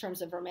 again, in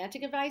terms of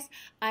romantic advice,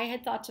 I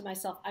had thought to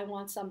myself, I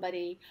want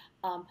somebody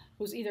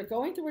who's either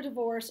going through a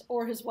divorce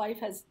or his wife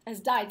has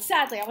died.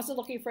 Sadly, I wasn't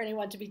looking for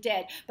anyone to be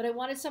dead, but I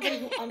wanted somebody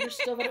who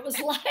understood what it was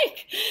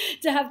like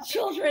to have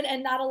children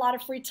and not a lot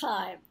of free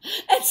time.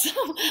 And so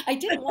I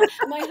didn't want,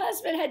 my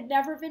husband had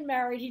never been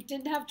married. He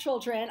didn't have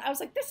children. I was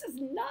like, this is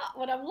not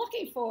what I'm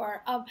looking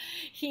for.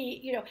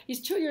 He's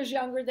 2 years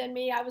younger than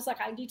me. I was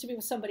like, I need to be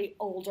with somebody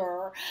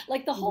older,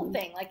 the whole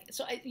thing.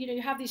 So,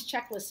 you have these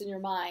checklists in your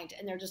mind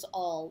and they're just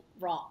all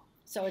wrong.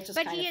 So it's just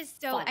But he is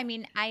so, fun. I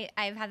mean,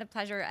 I've had the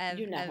pleasure of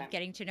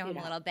getting to know him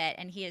a little bit,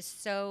 and he is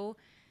so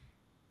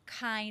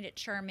kind,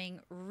 charming,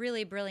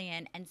 really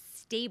brilliant, and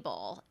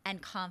stable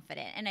and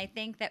confident. And I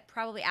think that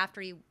probably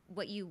after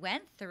what you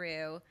went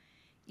through,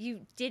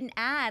 you didn't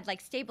add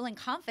stable and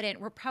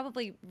confident were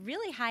probably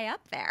really high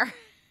up there.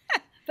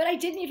 But I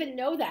didn't even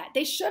know that.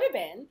 They should have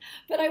been,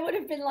 but I would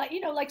have been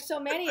so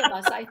many of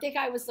us, I think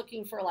I was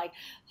looking for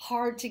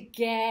hard to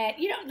get,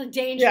 the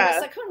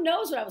dangerous, who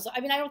knows what I was. I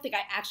mean, I don't think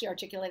I actually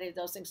articulated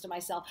those things to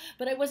myself,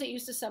 but I wasn't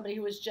used to somebody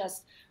who was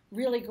just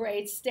really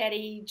great,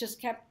 steady,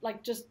 just kept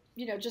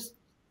just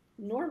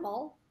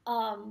normal.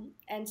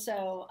 And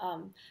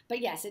so,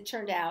 but yes, it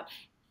turned out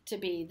to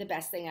be the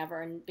best thing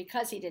ever. And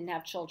because he didn't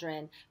have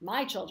children,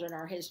 my children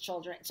are his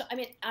children. So, I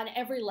mean, on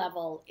every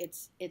level,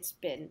 it's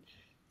been,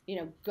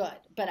 good.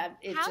 But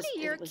it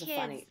was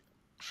funny.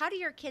 How do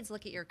your kids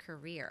look at your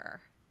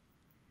career?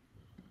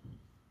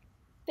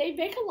 They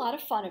make a lot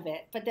of fun of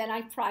it, but then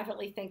I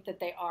privately think that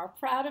they are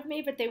proud of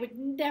me, but they would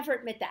never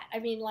admit that. I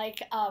mean,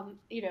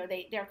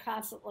 they're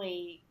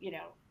constantly,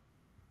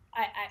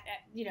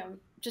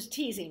 just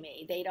teasing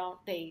me. They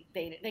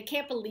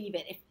can't believe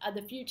it. If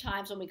the few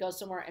times when we go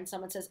somewhere and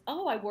someone says,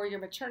 "Oh, I wore your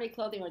maternity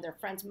clothing," or their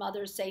friends'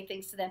 mothers say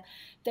things to them,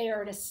 they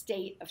are in a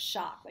state of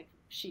shock.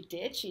 She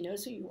did. She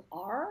knows who you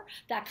are.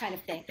 That kind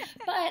of thing.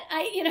 But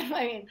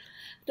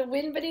the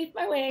wind beneath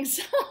my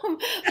wings.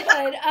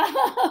 I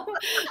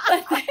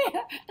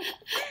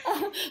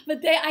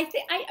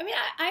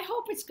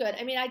hope it's good.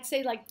 I mean, I'd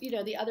say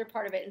the other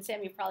part of it, and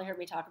Sam, you've probably heard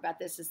me talk about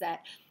this, is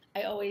that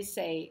I always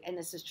say, and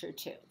this is true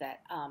too,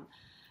 that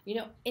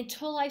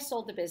until I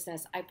sold the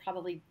business, I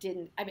probably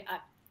didn't.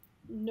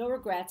 No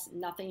regrets,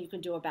 nothing you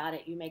can do about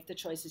it. You make the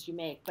choices you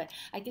make. But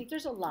I think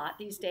there's a lot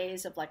these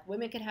days of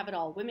women can have it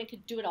all. Women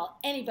can do it all.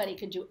 Anybody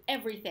can do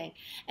everything.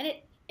 And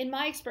in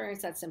my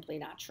experience, that's simply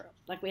not true.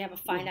 We have a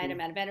finite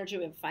amount of energy.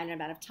 We have a finite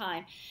amount of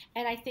time.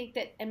 And I think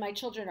that, and my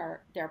children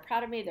they're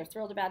proud of me. They're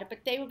thrilled about it.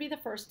 But they would be the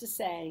first to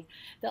say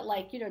that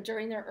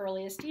during their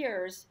earliest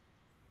years,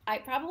 I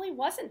probably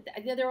wasn't.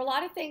 There are a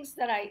lot of things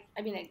that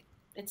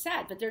it's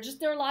sad, but there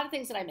are a lot of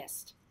things that I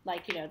missed.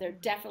 There are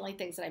definitely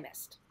things that I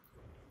missed.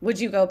 Would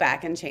you go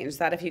back and change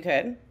that if you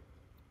could?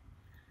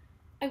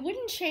 I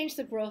wouldn't change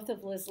the growth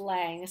of Liz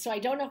Lange, so I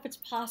don't know if it's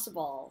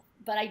possible,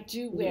 but I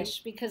do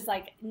wish, because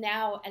like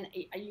now, and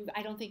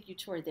I don't think you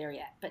two are there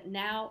yet, but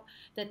now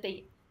that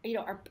they,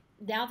 are,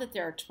 now that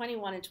they're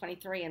 21 and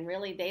 23, and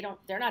really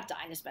they're not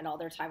dying to spend all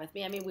their time with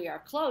me. I mean, we are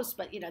close,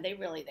 but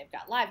they've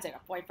got lives, they've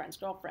got boyfriends,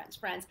 girlfriends,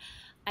 friends.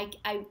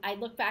 I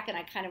look back and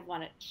I kind of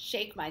want to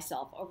shake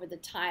myself over the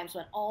times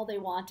when all they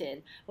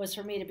wanted was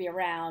for me to be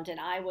around, and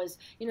I was,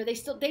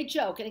 they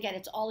joke, and again,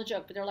 it's all a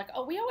joke, but they're like,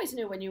 oh, we always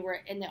knew when you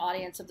were in the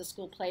audience of the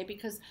school play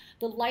because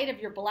the light of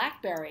your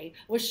BlackBerry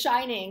was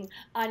shining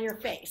on your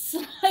face.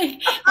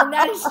 And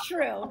that is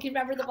true. Do you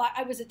remember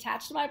I was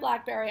attached to my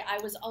BlackBerry. I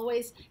was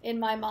always in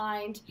my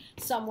mind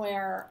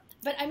somewhere,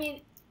 but I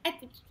mean,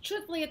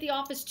 truthfully, at the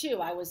office too,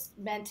 I was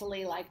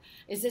mentally like,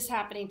 is this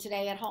happening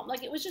today at home?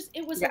 Like, it was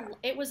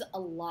a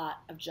lot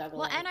of juggling.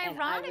 Well, and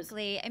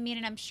ironically, I mean,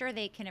 and I'm sure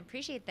they can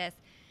appreciate this,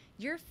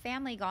 your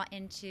family got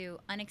into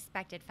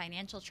unexpected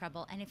financial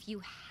trouble, and if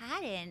you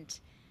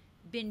hadn't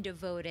been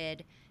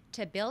devoted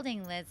to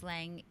building Liz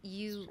Lange,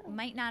 you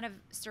might not have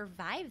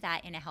survived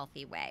that in a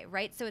healthy way,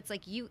 right? So it's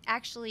like you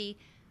actually,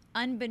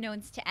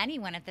 unbeknownst to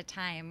anyone at the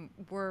time,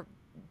 were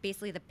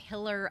basically the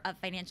pillar of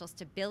financial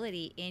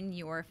stability in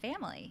your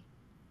family.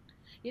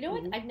 You know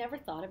what? I've never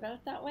thought about it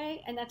that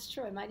way, and that's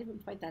true. I might even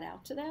point that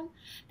out to them.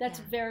 That's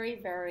very,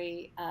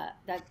 very.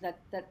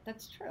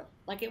 That's true.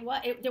 Like it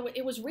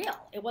was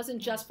real. It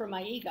wasn't just for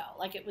my ego.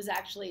 Like it was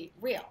actually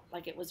real.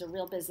 Like it was a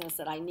real business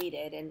that I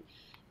needed,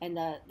 and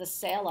the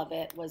sale of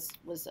it was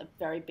a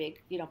very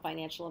big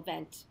financial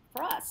event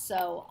for us.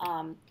 So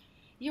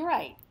you're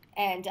right,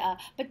 and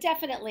but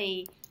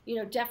definitely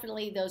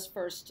those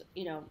first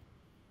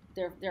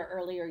their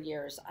earlier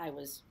years, I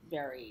was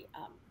very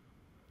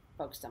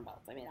focused on both.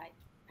 I mean, I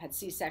had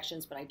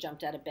C-sections, but I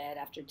jumped out of bed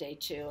after day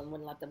 2 and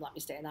wouldn't let me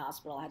stay in the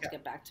hospital. I had to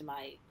get back to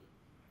my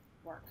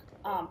work.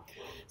 But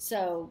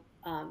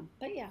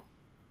yeah.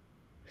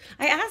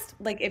 I asked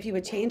if you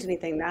would change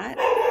anything. Wait,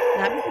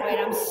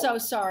 I'm so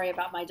sorry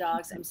about my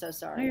dogs. I'm so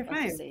sorry. No, you're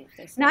fine.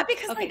 Not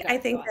because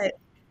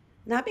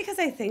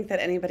I think that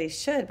anybody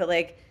should, but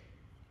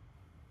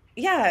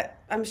yeah,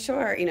 I'm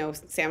sure,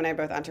 Sam and I are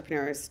both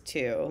entrepreneurs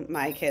too.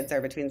 My kids are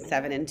between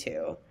 7 and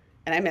 2,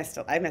 and I missed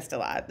a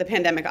lot. The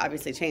pandemic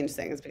obviously changed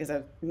things because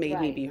it made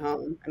me be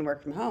home and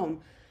work from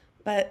home.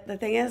 But the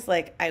thing is,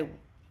 I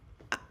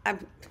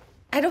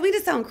don't mean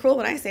to sound cruel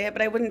when I say it,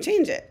 but I wouldn't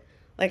change it.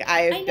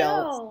 I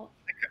built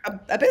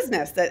a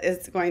business that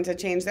is going to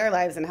change their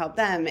lives and help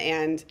them,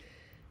 and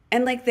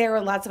there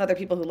are lots of other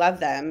people who love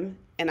them,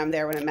 and I'm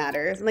there when it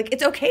matters. And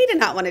it's okay to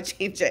not want to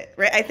change it,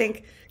 right? I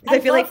think I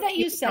feel love that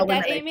you said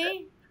that,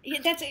 Amy.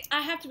 That's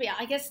I have to be.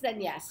 I guess then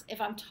yes. If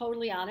I'm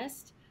totally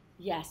honest,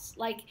 yes.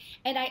 But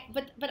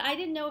I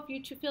didn't know if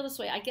you two feel this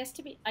way. I guess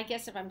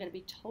if I'm going to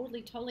be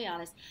totally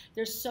honest,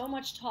 there's so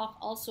much talk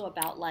also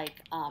about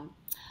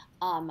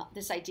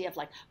this idea of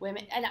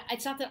women, and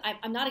it's not that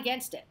I'm not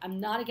against it. I'm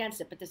not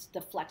against it, but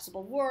the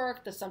flexible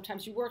work, the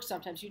sometimes you work,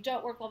 sometimes you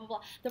don't work, blah blah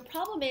blah. The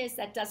problem is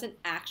that doesn't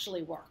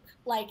actually work.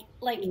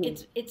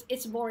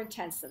 It's more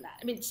intense than that.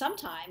 I mean,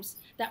 sometimes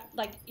that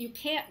you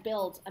can't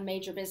build a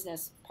major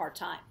business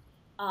part-time.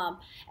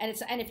 And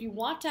if you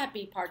want to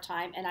be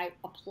part-time, and I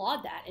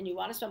applaud that, and you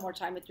want to spend more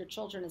time with your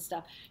children and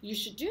stuff, you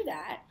should do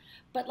that.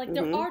 But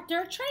there are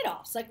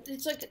trade-offs.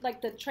 It's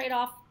the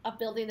trade-off of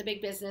building the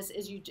big business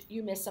is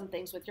you miss some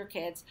things with your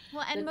kids.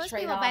 Well, and most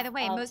people, by the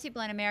way, most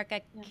people in America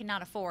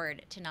cannot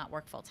afford to not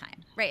work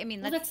full-time, right? I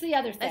mean, that's the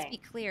other thing. Let's be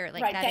clear,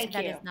 that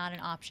is not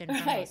an option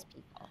for most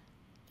people.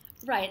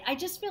 Right. I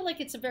just feel like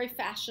it's a very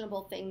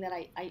fashionable thing that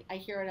I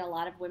hear in a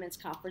lot of women's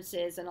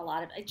conferences, and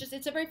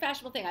it's a very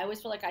fashionable thing. I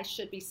always feel like I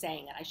should be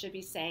saying it. I should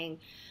be saying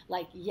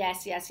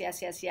yes.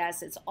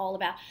 It's all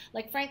about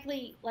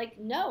frankly,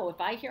 no, if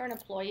I hear an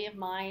employee of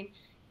mine,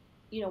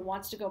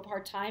 wants to go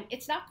part-time,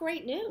 it's not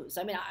great news.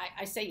 I mean,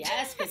 I say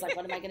yes, because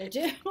what am I going to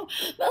do?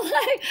 But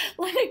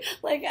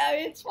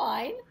it's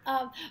fine.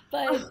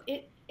 But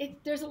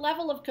there's a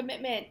level of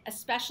commitment,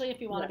 especially if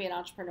you want to be an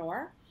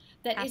entrepreneur,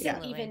 that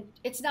Absolutely.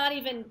 it's not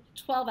even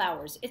 12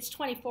 hours, it's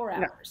 24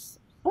 hours.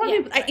 Well,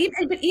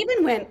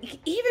 even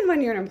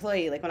when you're an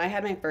employee, when I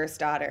had my first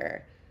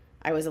daughter,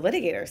 I was a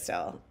litigator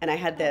still. And I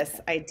had this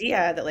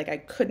idea that I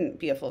couldn't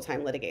be a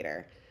full-time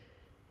litigator.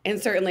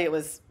 And certainly it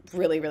was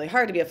really, really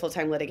hard to be a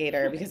full-time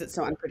litigator because it's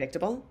so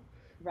unpredictable.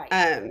 Right.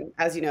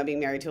 As you know, being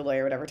married to a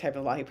lawyer, whatever type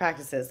of law he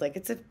practices,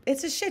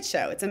 it's a shit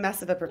show. It's a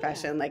mess of a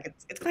profession.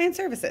 It's client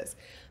services.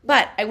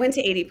 But I went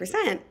to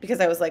 80% because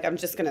I was I'm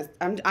just gonna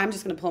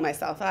pull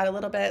myself out a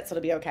little bit, so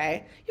it'll be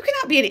okay. You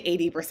cannot be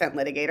an 80%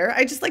 litigator.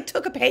 I just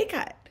took a pay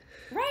cut.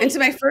 Right. And to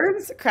my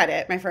firm's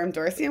credit, my firm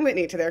Dorsey and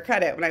Whitney, to their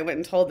credit, when I went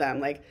and told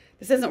them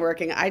this isn't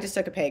working, I just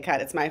took a pay cut.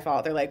 It's my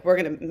fault. They're we're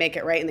gonna make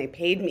it right, and they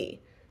paid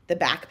me the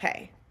back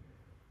pay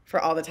for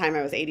all the time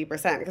I was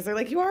 80%, because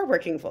they're you are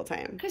working full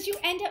time. Because you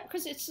end up,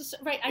 because it's just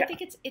right. I think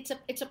it's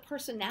a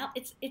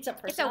personality. It's a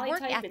personality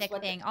type. It's a work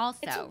ethic thing,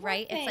 also,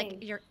 right? Thing.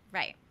 It's you're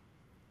right.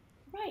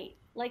 Right.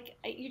 like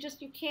you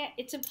can't,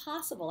 it's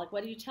impossible. Like,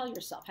 what do you tell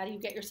yourself? How do you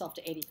get yourself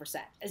to 80%?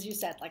 As you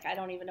said, like, I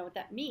don't even know what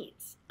that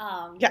means.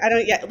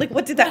 Like,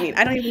 what did that mean?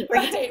 I don't even,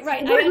 like,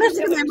 right. I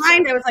understand in my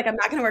mind, I was like, I'm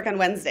not going to work on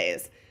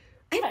Wednesdays.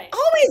 I've Right.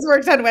 always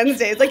worked on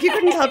Wednesdays. Like, you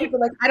couldn't tell people,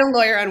 like, I don't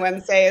lawyer on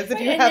Wednesdays.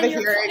 If you have a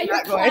hearing,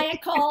 your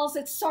client calls,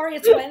 it's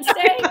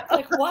Wednesday.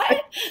 Like,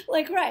 what?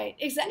 Like, right.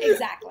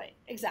 Exactly.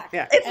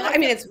 Yeah.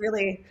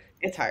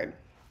 It's hard.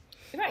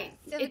 Right.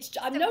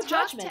 I'm no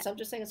judgments. I'm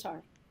just saying it's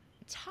hard.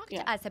 Talk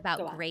to us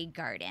about Grey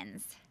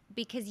Gardens,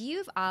 because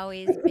you've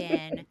always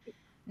been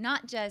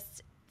not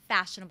just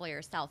fashionable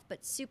yourself,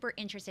 but super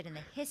interested in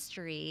the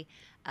history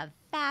of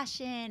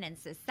fashion and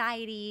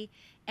society.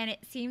 And it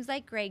seems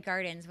like Grey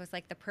Gardens was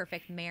like the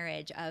perfect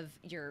marriage of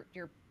your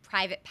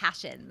private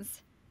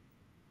passions.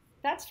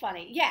 That's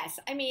funny. Yes.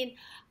 I mean,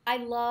 I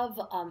love,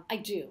 I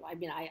do. I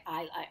mean,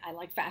 I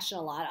like fashion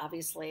a lot,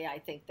 obviously. I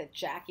think that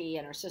Jackie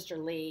and her sister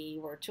Lee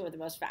were two of the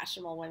most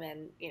fashionable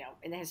women,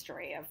 in the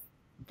history of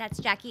That's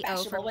Jackie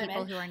O for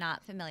people who are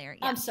not familiar.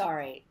 Yeah. I'm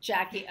sorry,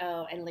 Jackie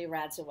O and Lee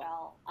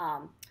Radziwill.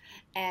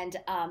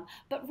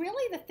 But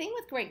really the thing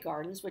with Grey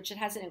Gardens, which it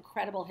has an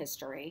incredible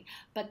history,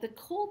 but the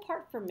cool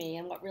part for me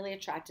and what really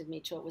attracted me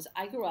to it was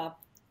I grew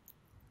up,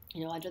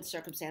 under the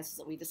circumstances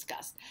that we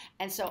discussed.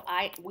 And so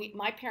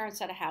my parents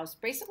had a house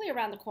basically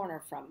around the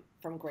corner from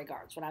Grey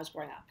Gardens when I was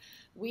growing up.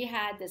 We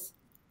had this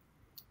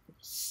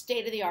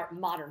state-of-the-art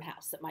modern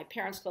house that my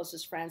parents'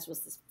 closest friends was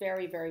this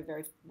very, very,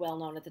 very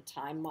well-known at the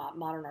time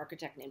modern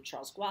architect named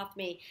Charles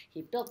Gwathmey.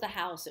 He built the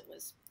house. It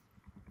was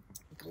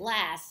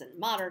glass and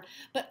modern.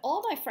 But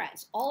all my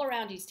friends, all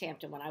around East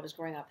Hampton when I was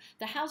growing up,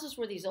 the houses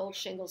were these old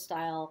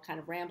shingle-style kind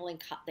of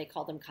rambling, they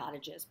called them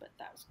cottages, but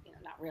that was,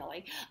 not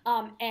really.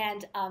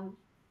 And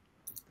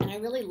I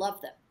really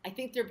love them. I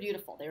think they're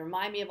beautiful. They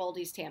remind me of old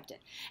East Hampton.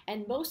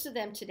 And most of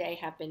them today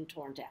have been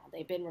torn down.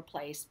 They've been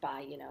replaced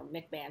by,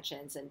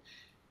 McMansions and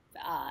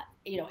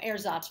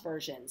ersatz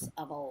versions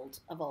of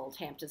old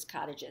Hampton's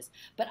cottages.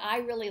 But I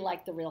really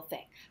like the real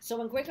thing. So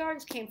when Grey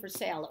Gardens came for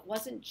sale, it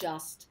wasn't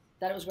just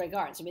that it was Grey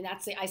Gardens. I mean,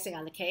 that's the icing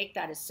on the cake.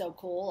 That is so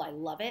cool. I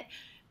love it.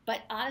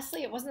 But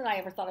honestly, it wasn't that I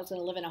ever thought I was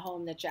going to live in a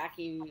home that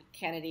Jackie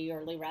Kennedy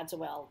or Lee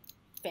Radziwill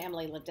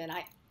family lived in.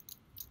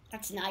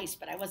 That's nice,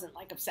 but I wasn't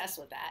like obsessed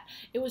with that.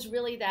 It was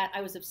really that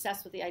I was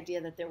obsessed with the idea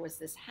that there was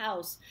this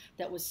house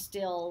that was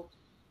still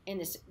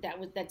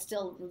that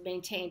still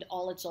maintained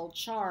all its old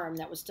charm,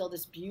 that was still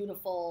this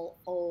beautiful,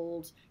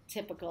 old,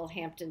 typical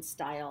Hampton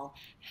style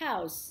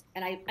house.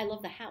 And I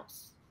love the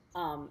house.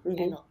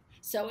 And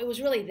so it was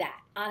really that,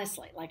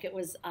 honestly, like it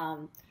was,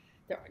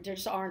 there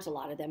just aren't a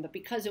lot of them, but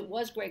because it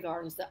was Grey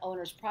Gardens, the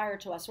owners prior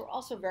to us were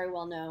also very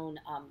well known.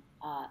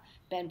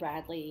 Ben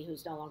Bradley,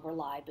 who's no longer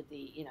alive, but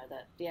the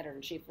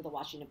editor-in-chief for the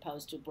Washington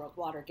Post, who broke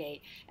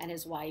Watergate, and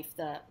his wife,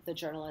 the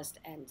journalist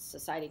and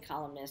society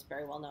columnist,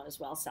 very well known as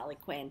well, Sally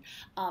Quinn.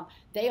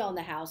 They own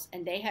the house,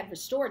 and they had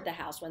restored the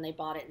house when they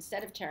bought it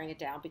instead of tearing it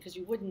down, because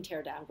you wouldn't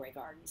tear down Grey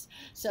Gardens.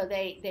 So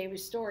they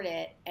restored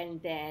it,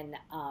 and then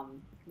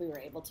we were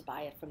able to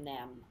buy it from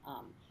them.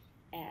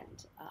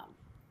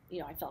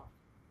 I felt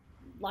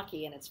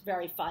lucky, and it's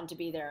very fun to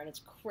be there, and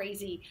it's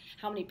crazy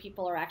how many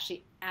people are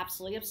actually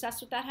absolutely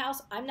obsessed with that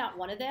house. I'm not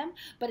one of them,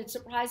 but it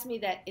surprises me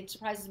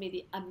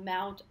the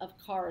amount of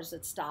cars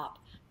that stop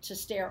to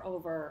stare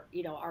over,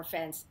 our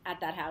fence at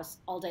that house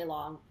all day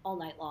long, all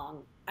night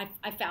long.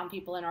 I found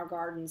people in our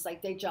gardens,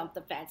 like they jump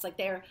the fence, like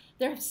they're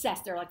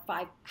obsessed. There are like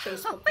 5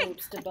 Facebook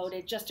groups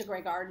devoted just to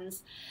Grey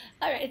Gardens.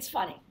 It's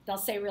funny. They'll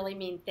say really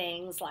mean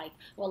things like,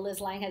 well, Liz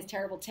Lange has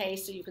terrible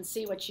taste, so you can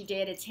see what she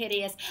did. It's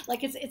hideous.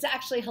 Like it's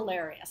actually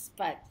hilarious.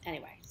 But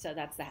anyway, so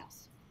that's the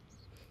house.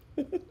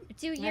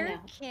 Do your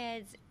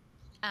kids,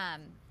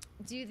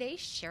 do they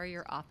share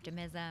your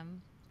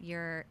optimism?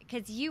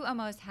 Because you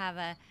almost have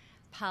a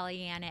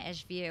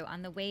Pollyanna-ish view.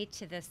 On the way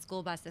to the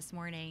school bus this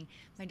morning,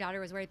 my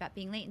daughter was worried about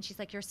being late, and she's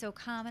like, "You're so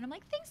calm." And I'm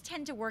like, "Things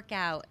tend to work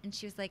out." And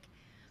she was like,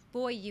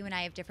 "Boy, you and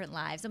I have different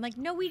lives." I'm like,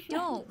 "No, we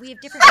don't. We have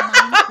different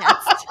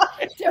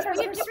mindsets.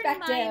 Different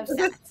perspectives."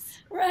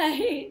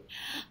 Right.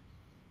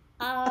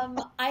 I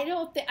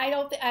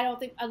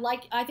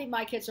think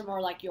my kids are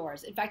more like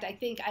yours. In fact, I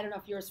don't know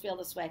if yours feel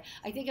this way.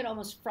 I think it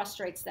almost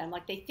frustrates them.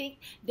 Like they think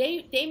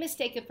they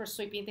mistake it for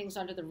sweeping things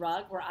under the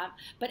rug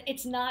but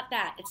it's not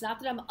that. It's not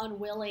that I'm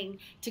unwilling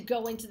to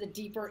go into the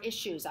deeper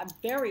issues. I'm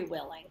very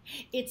willing.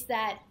 It's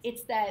that,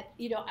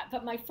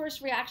 but my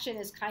first reaction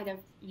is kind of,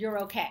 "You're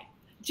okay."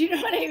 Do you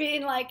know what I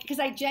mean? Like, because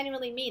I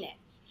genuinely mean it.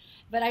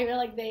 But I feel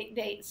like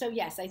so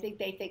yes, I think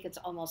they think it's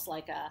almost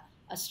like a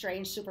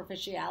strange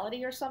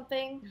superficiality or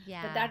something.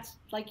 Yeah. But that's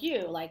like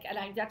you,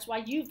 that's why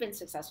you've been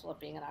successful at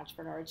being an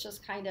entrepreneur. It's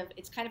just kind of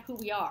who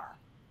we are.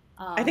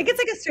 I think it's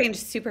like a strange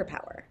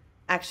superpower,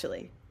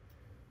 actually,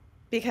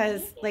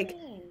 because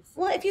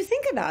well, if you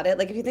think about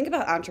it, if you think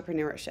about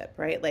entrepreneurship,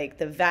 right? Like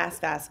the vast,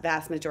 vast,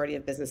 vast majority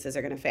of businesses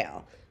are going to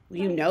fail.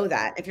 You know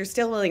that. If you're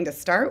still willing to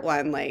start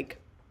one,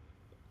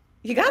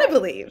 you got to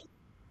believe.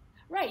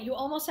 Right. You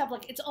almost have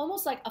like, it's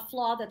almost like a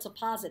flaw that's a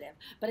positive,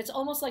 but it's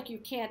almost like you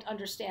can't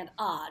understand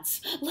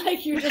odds.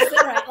 Like you're just,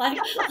 right.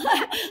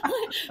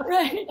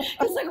 Right.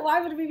 It's like,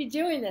 why would we be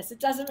doing this? It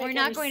doesn't make We're any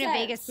not going sense. to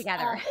Vegas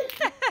together.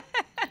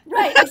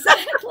 Right.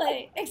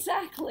 Exactly.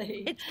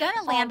 Exactly. It's going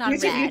to land on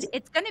red.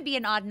 It's going to be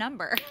an odd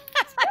number.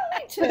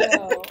 It's going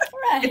to.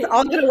 Right. It's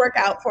all going to work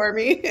out for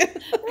me.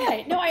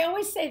 Right. No, I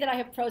always say that I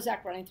have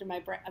Prozac running through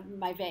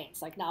my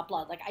veins, like not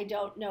blood. Like I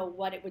don't know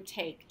what it would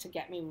take to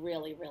get me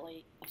really,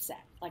 really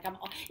upset. Like I'm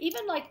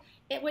even like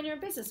when you're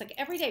in business, like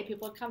every day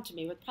people would come to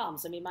me with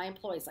problems. I mean, my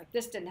employees like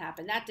this didn't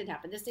happen, that didn't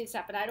happen, this needs to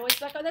happen. I'd always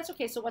be like, oh, that's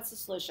okay. So what's the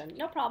solution?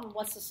 No problem.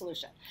 What's the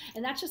solution?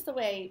 And that's just the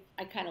way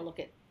I kind of look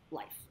at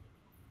life.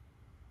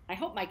 I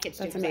hope my kids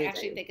do because I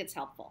actually think it's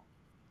helpful.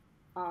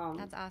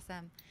 That's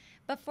awesome.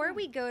 Before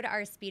we go to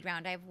our speed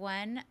round, I have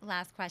one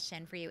last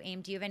question for you.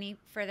 Aim, do you have any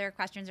further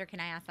questions or can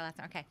I ask the last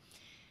one? Okay.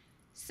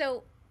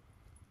 So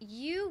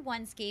you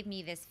once gave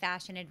me this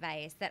fashion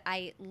advice that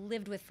I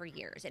lived with for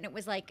years. And it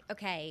was like,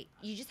 okay,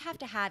 you just have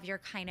to have your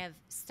kind of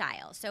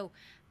style. So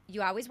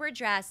you always wear a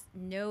dress,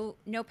 no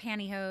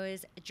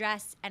pantyhose, a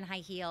dress and high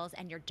heels,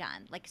 and you're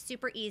done. Like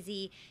super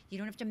easy. You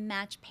don't have to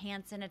match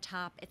pants and a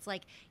top. It's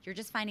like you're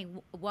just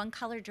finding one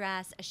color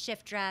dress, a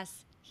shift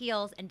dress,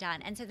 heels, and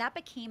done. And so that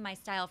became my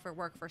style for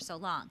work for so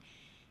long.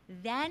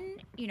 Then,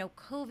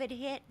 COVID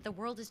hit, the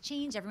world has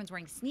changed, everyone's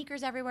wearing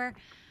sneakers everywhere.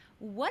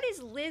 What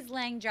is Liz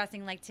Lange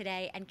dressing like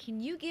today? And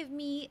can you give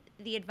me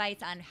the advice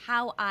on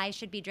how I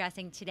should be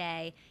dressing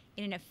today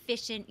in an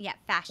efficient yet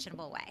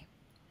fashionable way?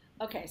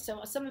 Okay,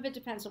 so some of it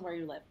depends on where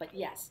you live, but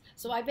yes.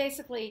 So I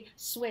basically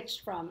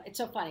switched from, it's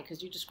so funny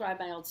because you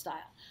described my old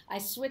style. I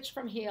switched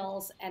from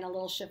heels and a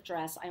little shift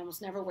dress. I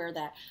almost never wear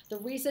that. The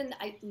reason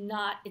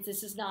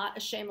this is not a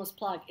shameless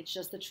plug, it's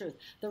just the truth.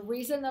 The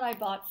reason that I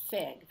bought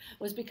Figue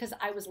was because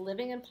I was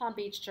living in Palm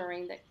Beach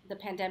during the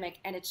pandemic,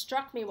 and it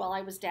struck me while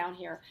I was down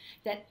here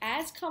that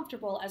as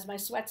comfortable as my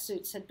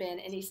sweatsuits had been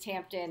in East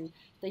Hampton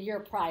the year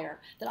prior,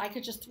 that I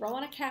could just throw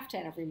on a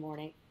caftan every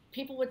morning.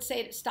 People would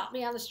stop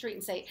me on the street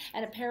and say,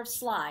 and a pair of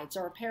slides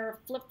or a pair of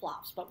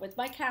flip-flops, but with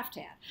my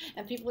caftan.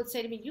 And people would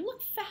say to me, you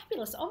look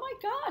fabulous. Oh my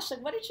gosh,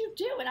 like what did you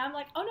do? And I'm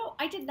like, oh no,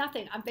 I did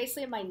nothing. I'm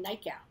basically in my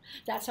nightgown.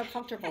 That's how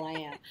comfortable I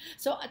am.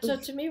 So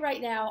to me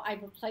right now,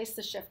 I've replaced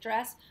the shift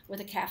dress with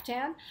a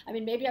caftan. I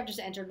mean, maybe I've just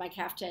entered my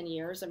caftan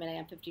years. I mean, I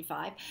am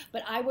 55,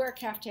 but I wear a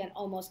caftan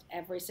almost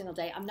every single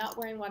day. I'm not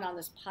wearing one on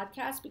this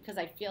podcast because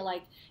I feel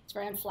like it's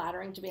very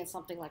unflattering to be in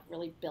something like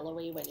really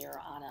billowy when you're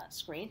on a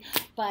screen.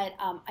 But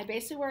I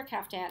basically wear a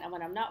caftan, and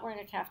when I'm not wearing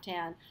a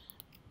caftan,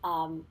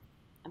 I'm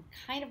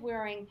kind of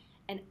wearing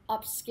an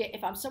upscale.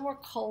 If I'm somewhere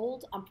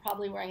cold, I'm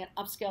probably wearing an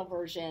upscale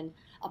version,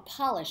 a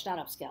polished, not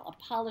upscale, a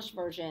polished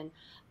version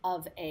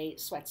of a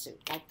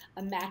sweatsuit, like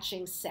a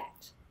matching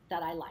set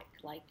that I like.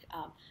 Like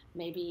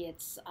maybe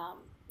it's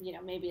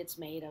maybe it's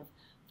made of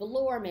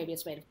velour, maybe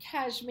it's made of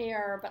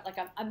cashmere, but like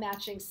a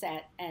matching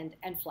set and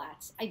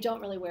flats. I don't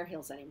really wear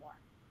heels anymore.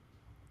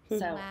 So,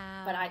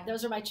 wow. But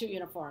those are my two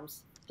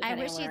uniforms. I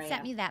wish you'd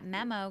sent me that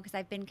memo because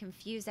I've been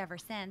confused ever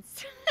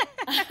since.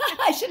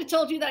 I should have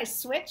told you that I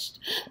switched.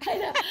 I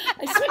know.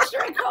 I switched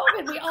during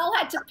COVID. We all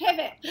had to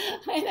pivot.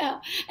 I know.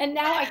 And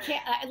now I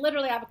can't. I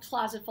literally have a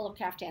closet full of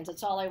caftans.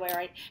 That's all I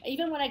wear.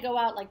 Even when I go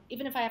out, like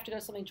even if I have to go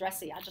to something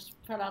dressy, I just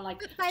put on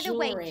like jewelry. By the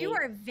way, you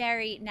are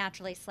very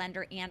naturally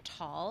slender and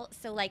tall.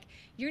 So like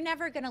you're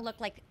never going to look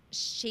like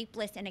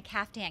shapeless in a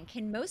caftan.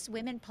 Can most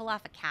women pull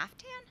off a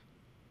caftan?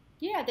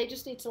 Yeah, they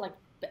just need to like.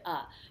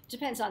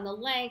 Depends on the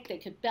length. They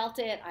could belt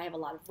it. I have a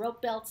lot of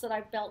rope belts that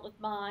I've belt with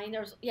mine.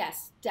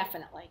 Yes,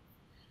 definitely.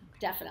 Okay.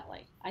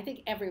 Definitely. I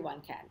think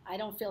everyone can. I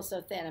don't feel so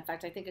thin. In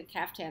fact, I think a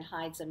caftan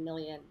hides a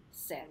million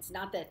sins.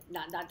 Not the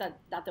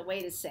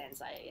weight is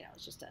sins.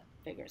 It's just a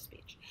figure of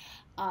speech.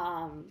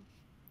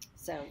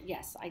 So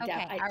yes, all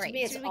right. To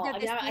me, it's all.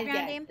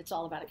 It's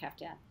all about a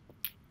caftan.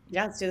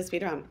 Yeah, let's do the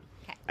speed round.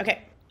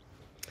 Okay.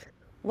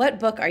 What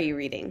book are you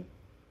reading?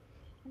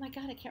 Oh my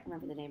God, I can't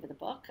remember the name of the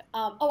book.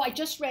 I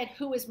just read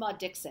Who is Maud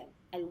Dixon?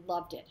 I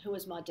loved it. Who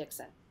is Maud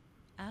Dixon?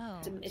 Oh,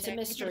 it's a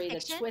mystery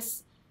that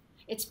twists.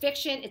 It's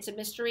fiction. It's a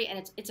mystery,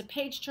 and it's a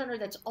page turner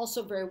that's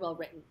also very well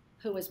written.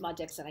 Who is Maud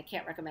Dixon? I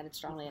can't recommend it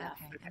strongly enough.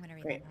 Okay, I'm going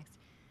to read that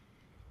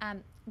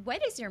next.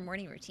 What is your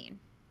morning routine?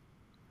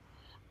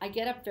 I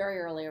get up very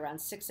early, around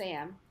 6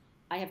 a.m.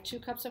 I have 2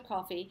 cups of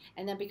coffee,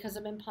 and then because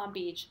I'm in Palm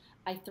Beach,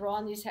 I throw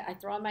on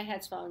my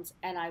headphones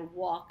and I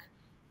walk.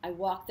 I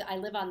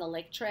live on the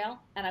lake trail,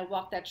 and I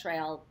walk that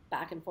trail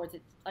back and forth.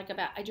 I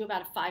do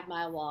about a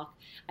 5-mile walk.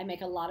 I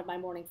make a lot of my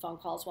morning phone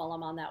calls while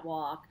I'm on that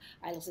walk.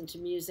 I listen to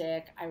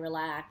music. I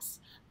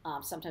relax.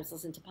 Sometimes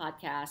listen to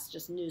podcasts,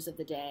 just news of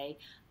the day,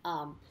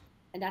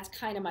 and that's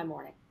kind of my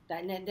morning.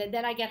 And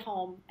then I get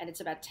home, and it's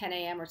about 10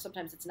 a.m. or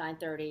sometimes it's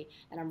 9:30,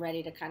 and I'm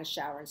ready to kind of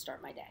shower and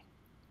start my day.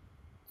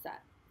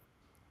 That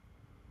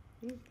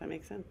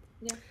makes sense.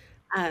 Yeah.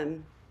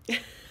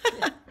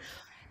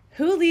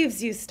 Who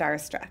leaves you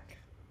starstruck?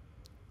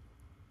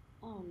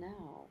 Oh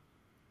no,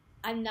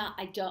 I'm not.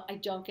 I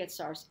don't get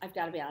stars. I've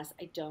got to be honest.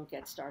 I don't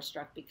get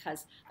starstruck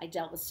because I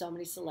dealt with so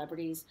many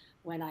celebrities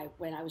when I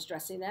was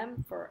dressing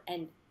them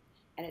and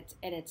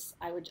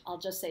I'll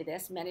just say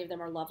this: many of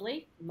them are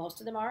lovely, most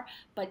of them are,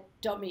 but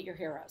don't meet your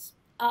heroes.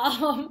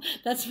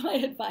 That's my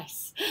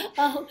advice.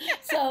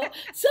 So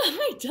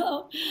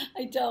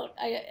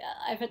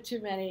I've had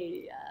too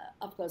many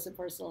up close and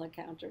personal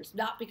encounters.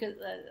 Not because,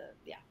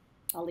 yeah,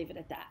 I'll leave it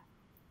at that.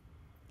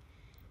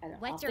 I don't. I'll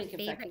What's your think if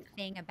I can. favorite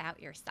thing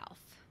about yourself?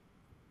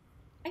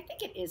 I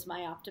think it is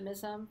my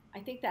optimism. I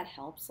think that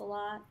helps a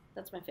lot.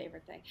 That's my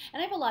favorite thing,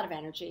 and I have a lot of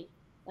energy.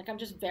 Like I'm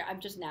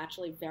just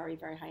naturally very,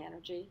 very high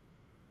energy,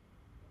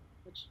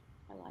 which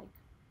I like.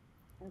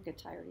 I don't get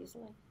tired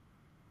easily.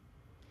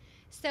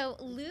 So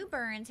Lou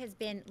Burns has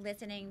been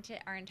listening to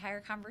our entire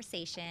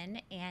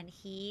conversation, and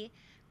he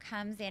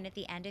comes in at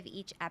the end of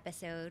each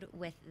episode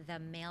with the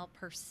male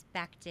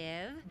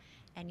perspective,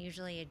 and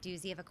usually a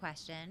doozy of a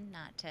question,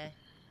 not to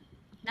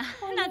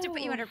Oh not to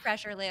put you no. under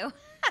pressure, Lou.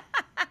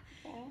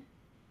 Okay.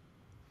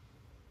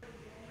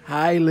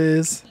 Hi,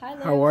 Liz. Hi,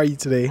 How Lou. are you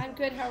today? I'm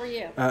good. How are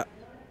you? Uh,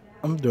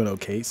 I'm doing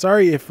okay.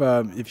 Sorry if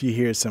you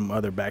hear some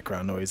other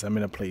background noise. I'm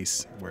in a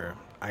place where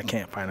I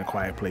can't find a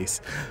quiet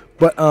place.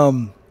 But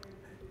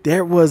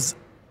there was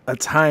a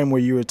time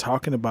where you were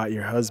talking about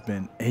your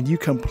husband, and you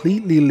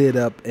completely lit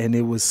up, and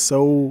it was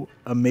so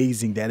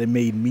amazing that it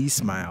made me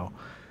smile.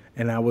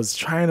 And I was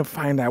trying to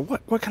find out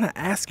what can I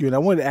ask you, and I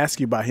wanted to ask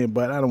you about him,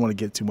 but I don't want to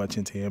get too much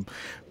into him.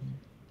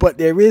 But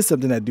there is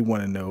something I do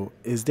want to know.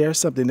 Is there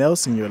something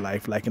else in your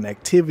life, like an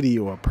activity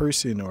or a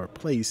person or a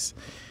place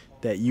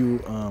that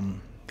you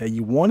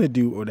want to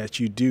do or that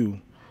you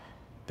do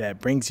that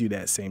brings you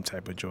that same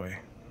type of joy?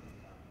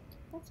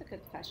 That's a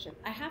good question.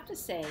 I have to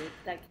say,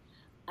 like,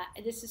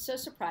 this is so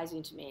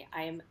surprising to me.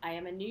 I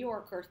am a New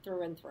Yorker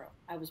through and through.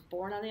 I was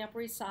born on the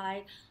Upper East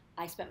Side.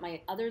 I spent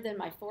other than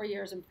my 4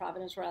 years in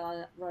Providence,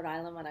 Rhode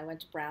Island, when I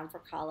went to Brown for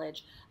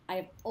college, I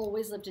have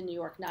always lived in New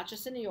York, not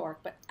just in New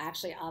York, but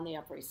actually on the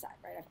Upper East Side,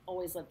 right? I've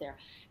always lived there.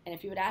 And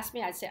if you would ask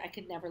me, I'd say I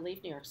could never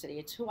leave New York City.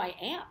 It's who I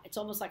am. It's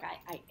almost like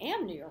I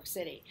am New York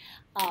City.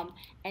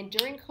 And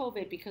during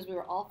COVID, because we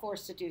were all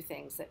forced to do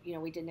things that,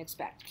 we didn't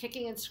expect,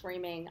 kicking and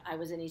screaming, I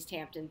was in East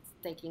Hampton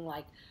thinking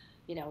like,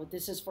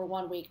 this is for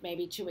 1 week,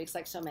 maybe 2 weeks,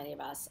 like so many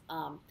of us.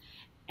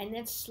 And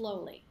then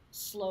slowly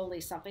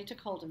something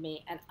took hold of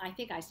me, and I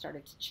think I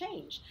started to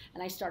change,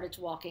 and I started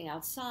to walking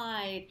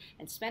outside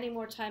and spending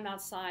more time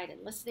outside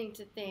and listening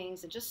to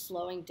things and just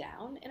slowing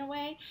down in a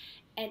way,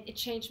 and it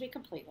changed me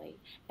completely.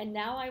 And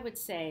now I would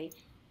say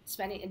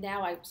and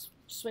now I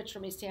switched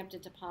from East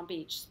Hampton to Palm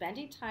Beach.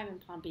 Spending time in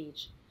Palm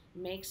Beach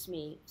makes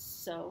me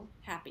so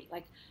happy.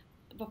 Like,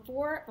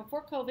 before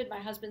COVID, my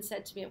husband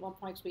said to me at one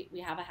point, 'cause we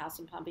have a house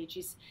in Palm Beach.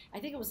 I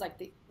think it was like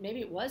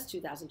maybe it was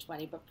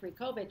 2020, but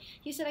pre-COVID,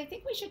 he said, I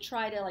think we should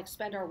try to like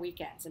spend our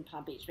weekends in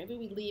Palm Beach. Maybe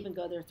we leave and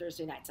go there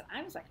Thursday nights. And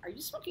I was like, are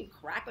you smoking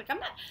crack? Like, I'm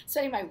not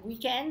spending my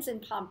weekends in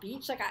Palm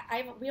Beach. Like,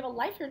 we have a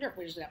life here in New York.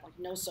 We just have like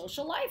no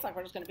social life. Like,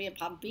 we're just going to be in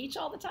Palm Beach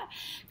all the time.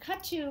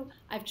 Cut to,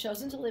 I've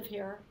chosen to live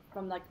here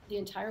from like the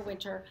entire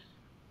winter.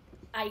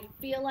 I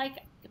feel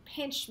like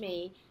pinch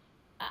me.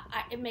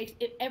 It makes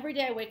it every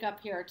day I wake up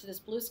here to this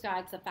blue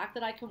sky, to the fact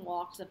that I can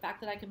walk, to the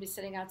fact that I can be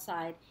sitting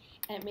outside,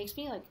 and it makes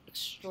me like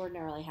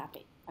extraordinarily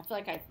happy. I feel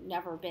like I've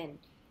never been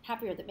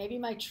happier, that maybe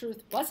my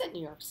truth wasn't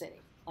New York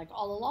City, like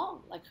all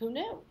along. Like, who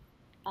knew?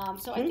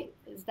 So I think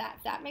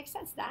that makes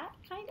sense. That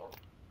kind of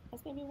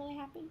has made me really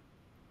happy.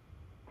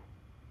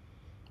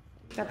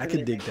 That's I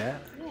could dig amazing.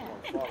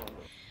 that. Yeah.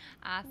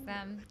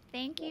 Awesome.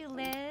 Thank you,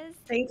 Liz.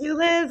 Thank you,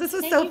 Liz. This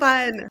was Thank so you.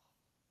 fun.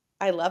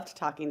 I loved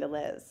talking to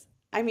Liz.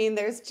 I mean,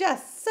 there's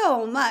just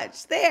so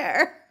much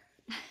there.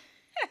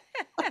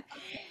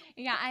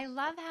 Yeah, I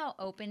love how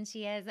open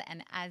she is.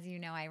 And as you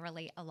know, I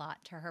relate a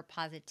lot to her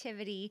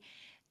positivity.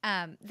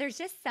 There's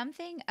just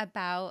something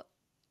about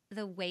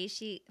the way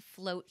she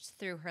floats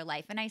through her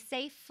life. And I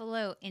say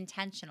float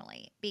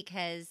intentionally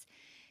because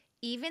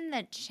even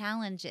the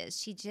challenges,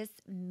 she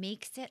just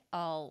makes it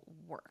all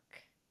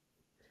work.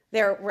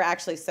 There were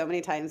actually so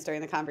many times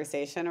during the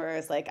conversation where I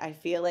was like, I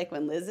feel like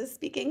when Liz is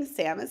speaking,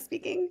 Sam is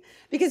speaking,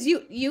 because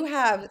you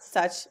have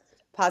such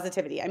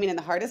positivity. I mean, in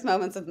the hardest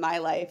moments of my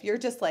life, you're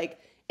just like,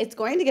 it's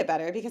going to get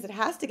better because it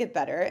has to get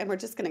better, and we're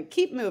just going to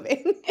keep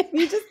moving.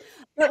 And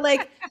but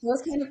like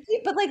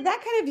but like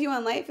that kind of view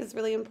on life is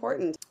really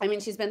important. I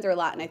mean, she's been through a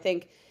lot, and I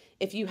think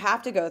if you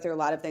have to go through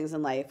a lot of things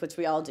in life, which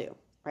we all do,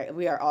 right?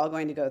 We are all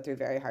going to go through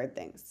very hard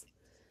things,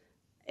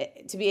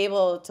 to be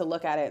able to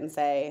look at it and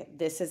say,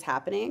 this is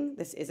happening,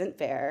 this isn't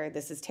fair,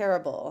 this is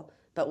terrible,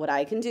 but what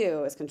I can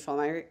do is control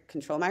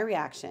my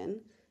reaction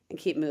and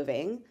keep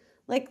moving.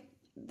 Like,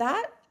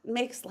 that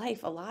makes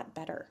life a lot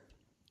better.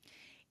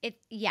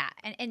 Yeah,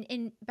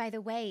 and by the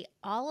way,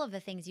 all of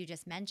the things you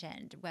just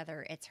mentioned,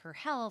 whether it's her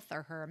health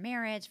or her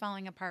marriage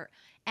falling apart,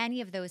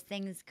 any of those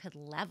things could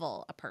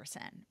level a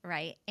person,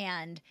 right?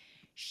 And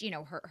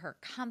her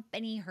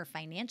company, her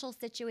financial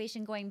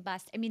situation going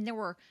bust. I mean, there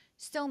were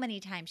so many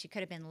times she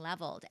could have been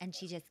leveled, and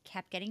she just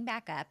kept getting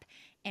back up.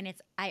 And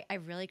I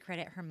really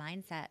credit her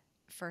mindset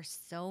for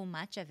so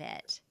much of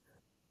it.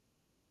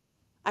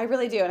 I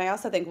really do. And I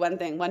also think one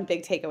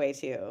big takeaway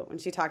too, when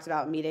she talked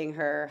about meeting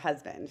her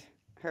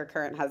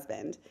current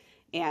husband,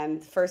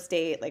 and first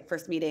date, like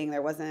first meeting,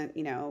 there wasn't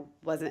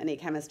any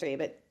chemistry,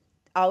 but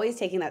always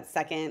taking that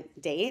second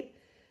date.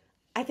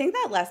 I think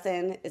that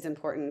lesson is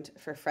important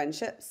for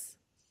friendships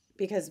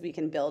because we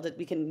can build it.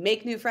 We can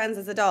make new friends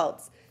as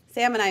adults.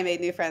 Sam and I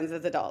made new friends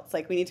as adults.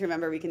 Like, we need to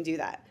remember we can do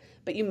that.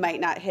 But you might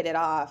not hit it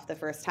off the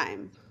first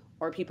time,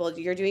 or people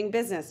you're doing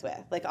business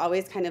with. Like,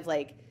 always kind of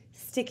like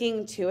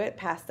sticking to it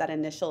past that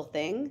initial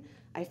thing.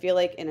 I feel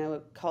like in a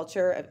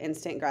culture of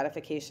instant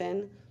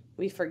gratification,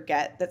 we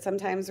forget that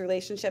sometimes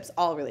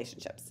all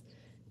relationships,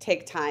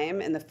 take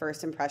time, and the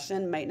first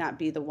impression might not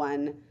be the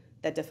one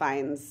that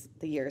defines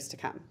the years to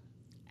come.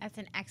 That's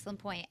an excellent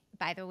point.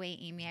 By the way,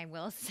 Amy, I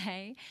will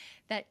say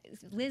that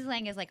Liz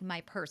Lange is like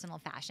my personal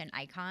fashion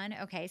icon.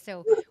 Okay,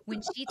 so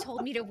when she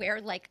told me to wear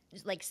like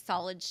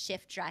solid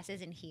shift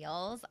dresses and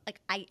heels,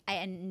 like I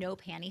and no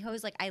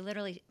pantyhose, like I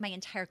literally, my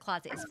entire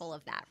closet is full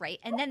of that, right?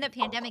 And then the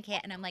pandemic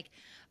hit, and I'm like,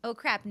 oh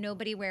crap,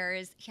 nobody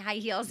wears high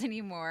heels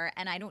anymore,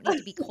 and I don't need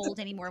to be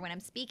cold anymore when I'm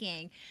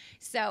speaking,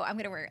 so I'm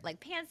gonna wear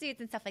like pantsuits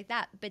and stuff like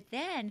that. But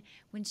then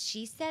when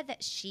she said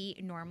that she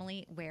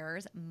normally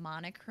wears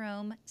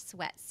monochrome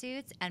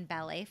sweatsuits and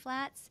ballet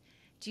flats,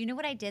 do you know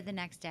what I did the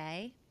next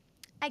day?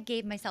 I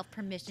gave myself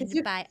permission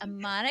to buy a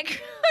monochrome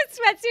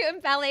sweatsuit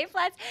and ballet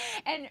flats.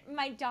 And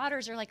my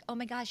daughters are like, oh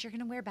my gosh, you're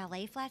going to wear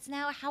ballet flats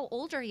now? How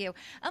old are you?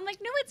 I'm like,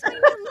 no, it's my new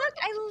look.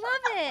 I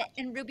love it.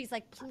 And Ruby's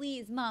like,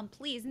 please, Mom,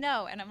 please,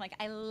 no. And I'm like,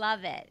 I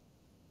love it.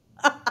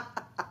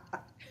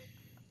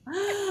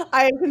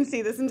 I can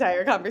see this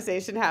entire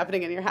conversation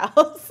happening in your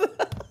house.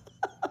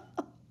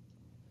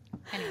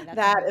 Anyway,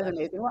 that is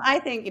amazing. Well, I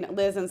think,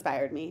 Liz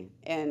inspired me,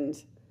 and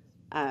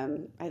I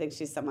think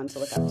she's someone to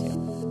look up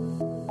to.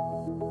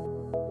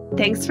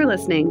 Thanks for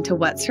listening to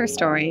What's Her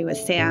Story with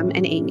Sam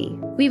and Amy.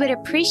 We would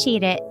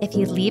appreciate it if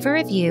you leave a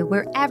review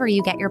wherever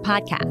you get your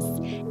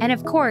podcasts. And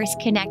of course,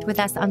 connect with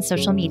us on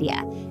social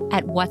media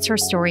at What's Her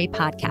Story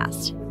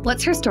Podcast.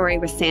 What's Her Story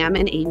with Sam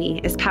and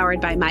Amy is powered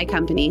by my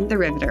company, The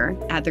Riveter,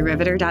 at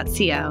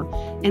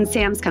theriveter.co, and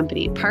Sam's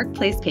company, Park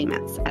Place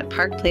Payments, at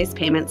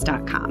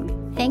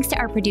parkplacepayments.com. Thanks to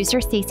our producer,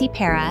 Stacey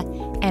Para,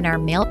 and our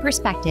male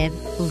perspective,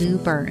 Lou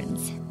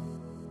Burns.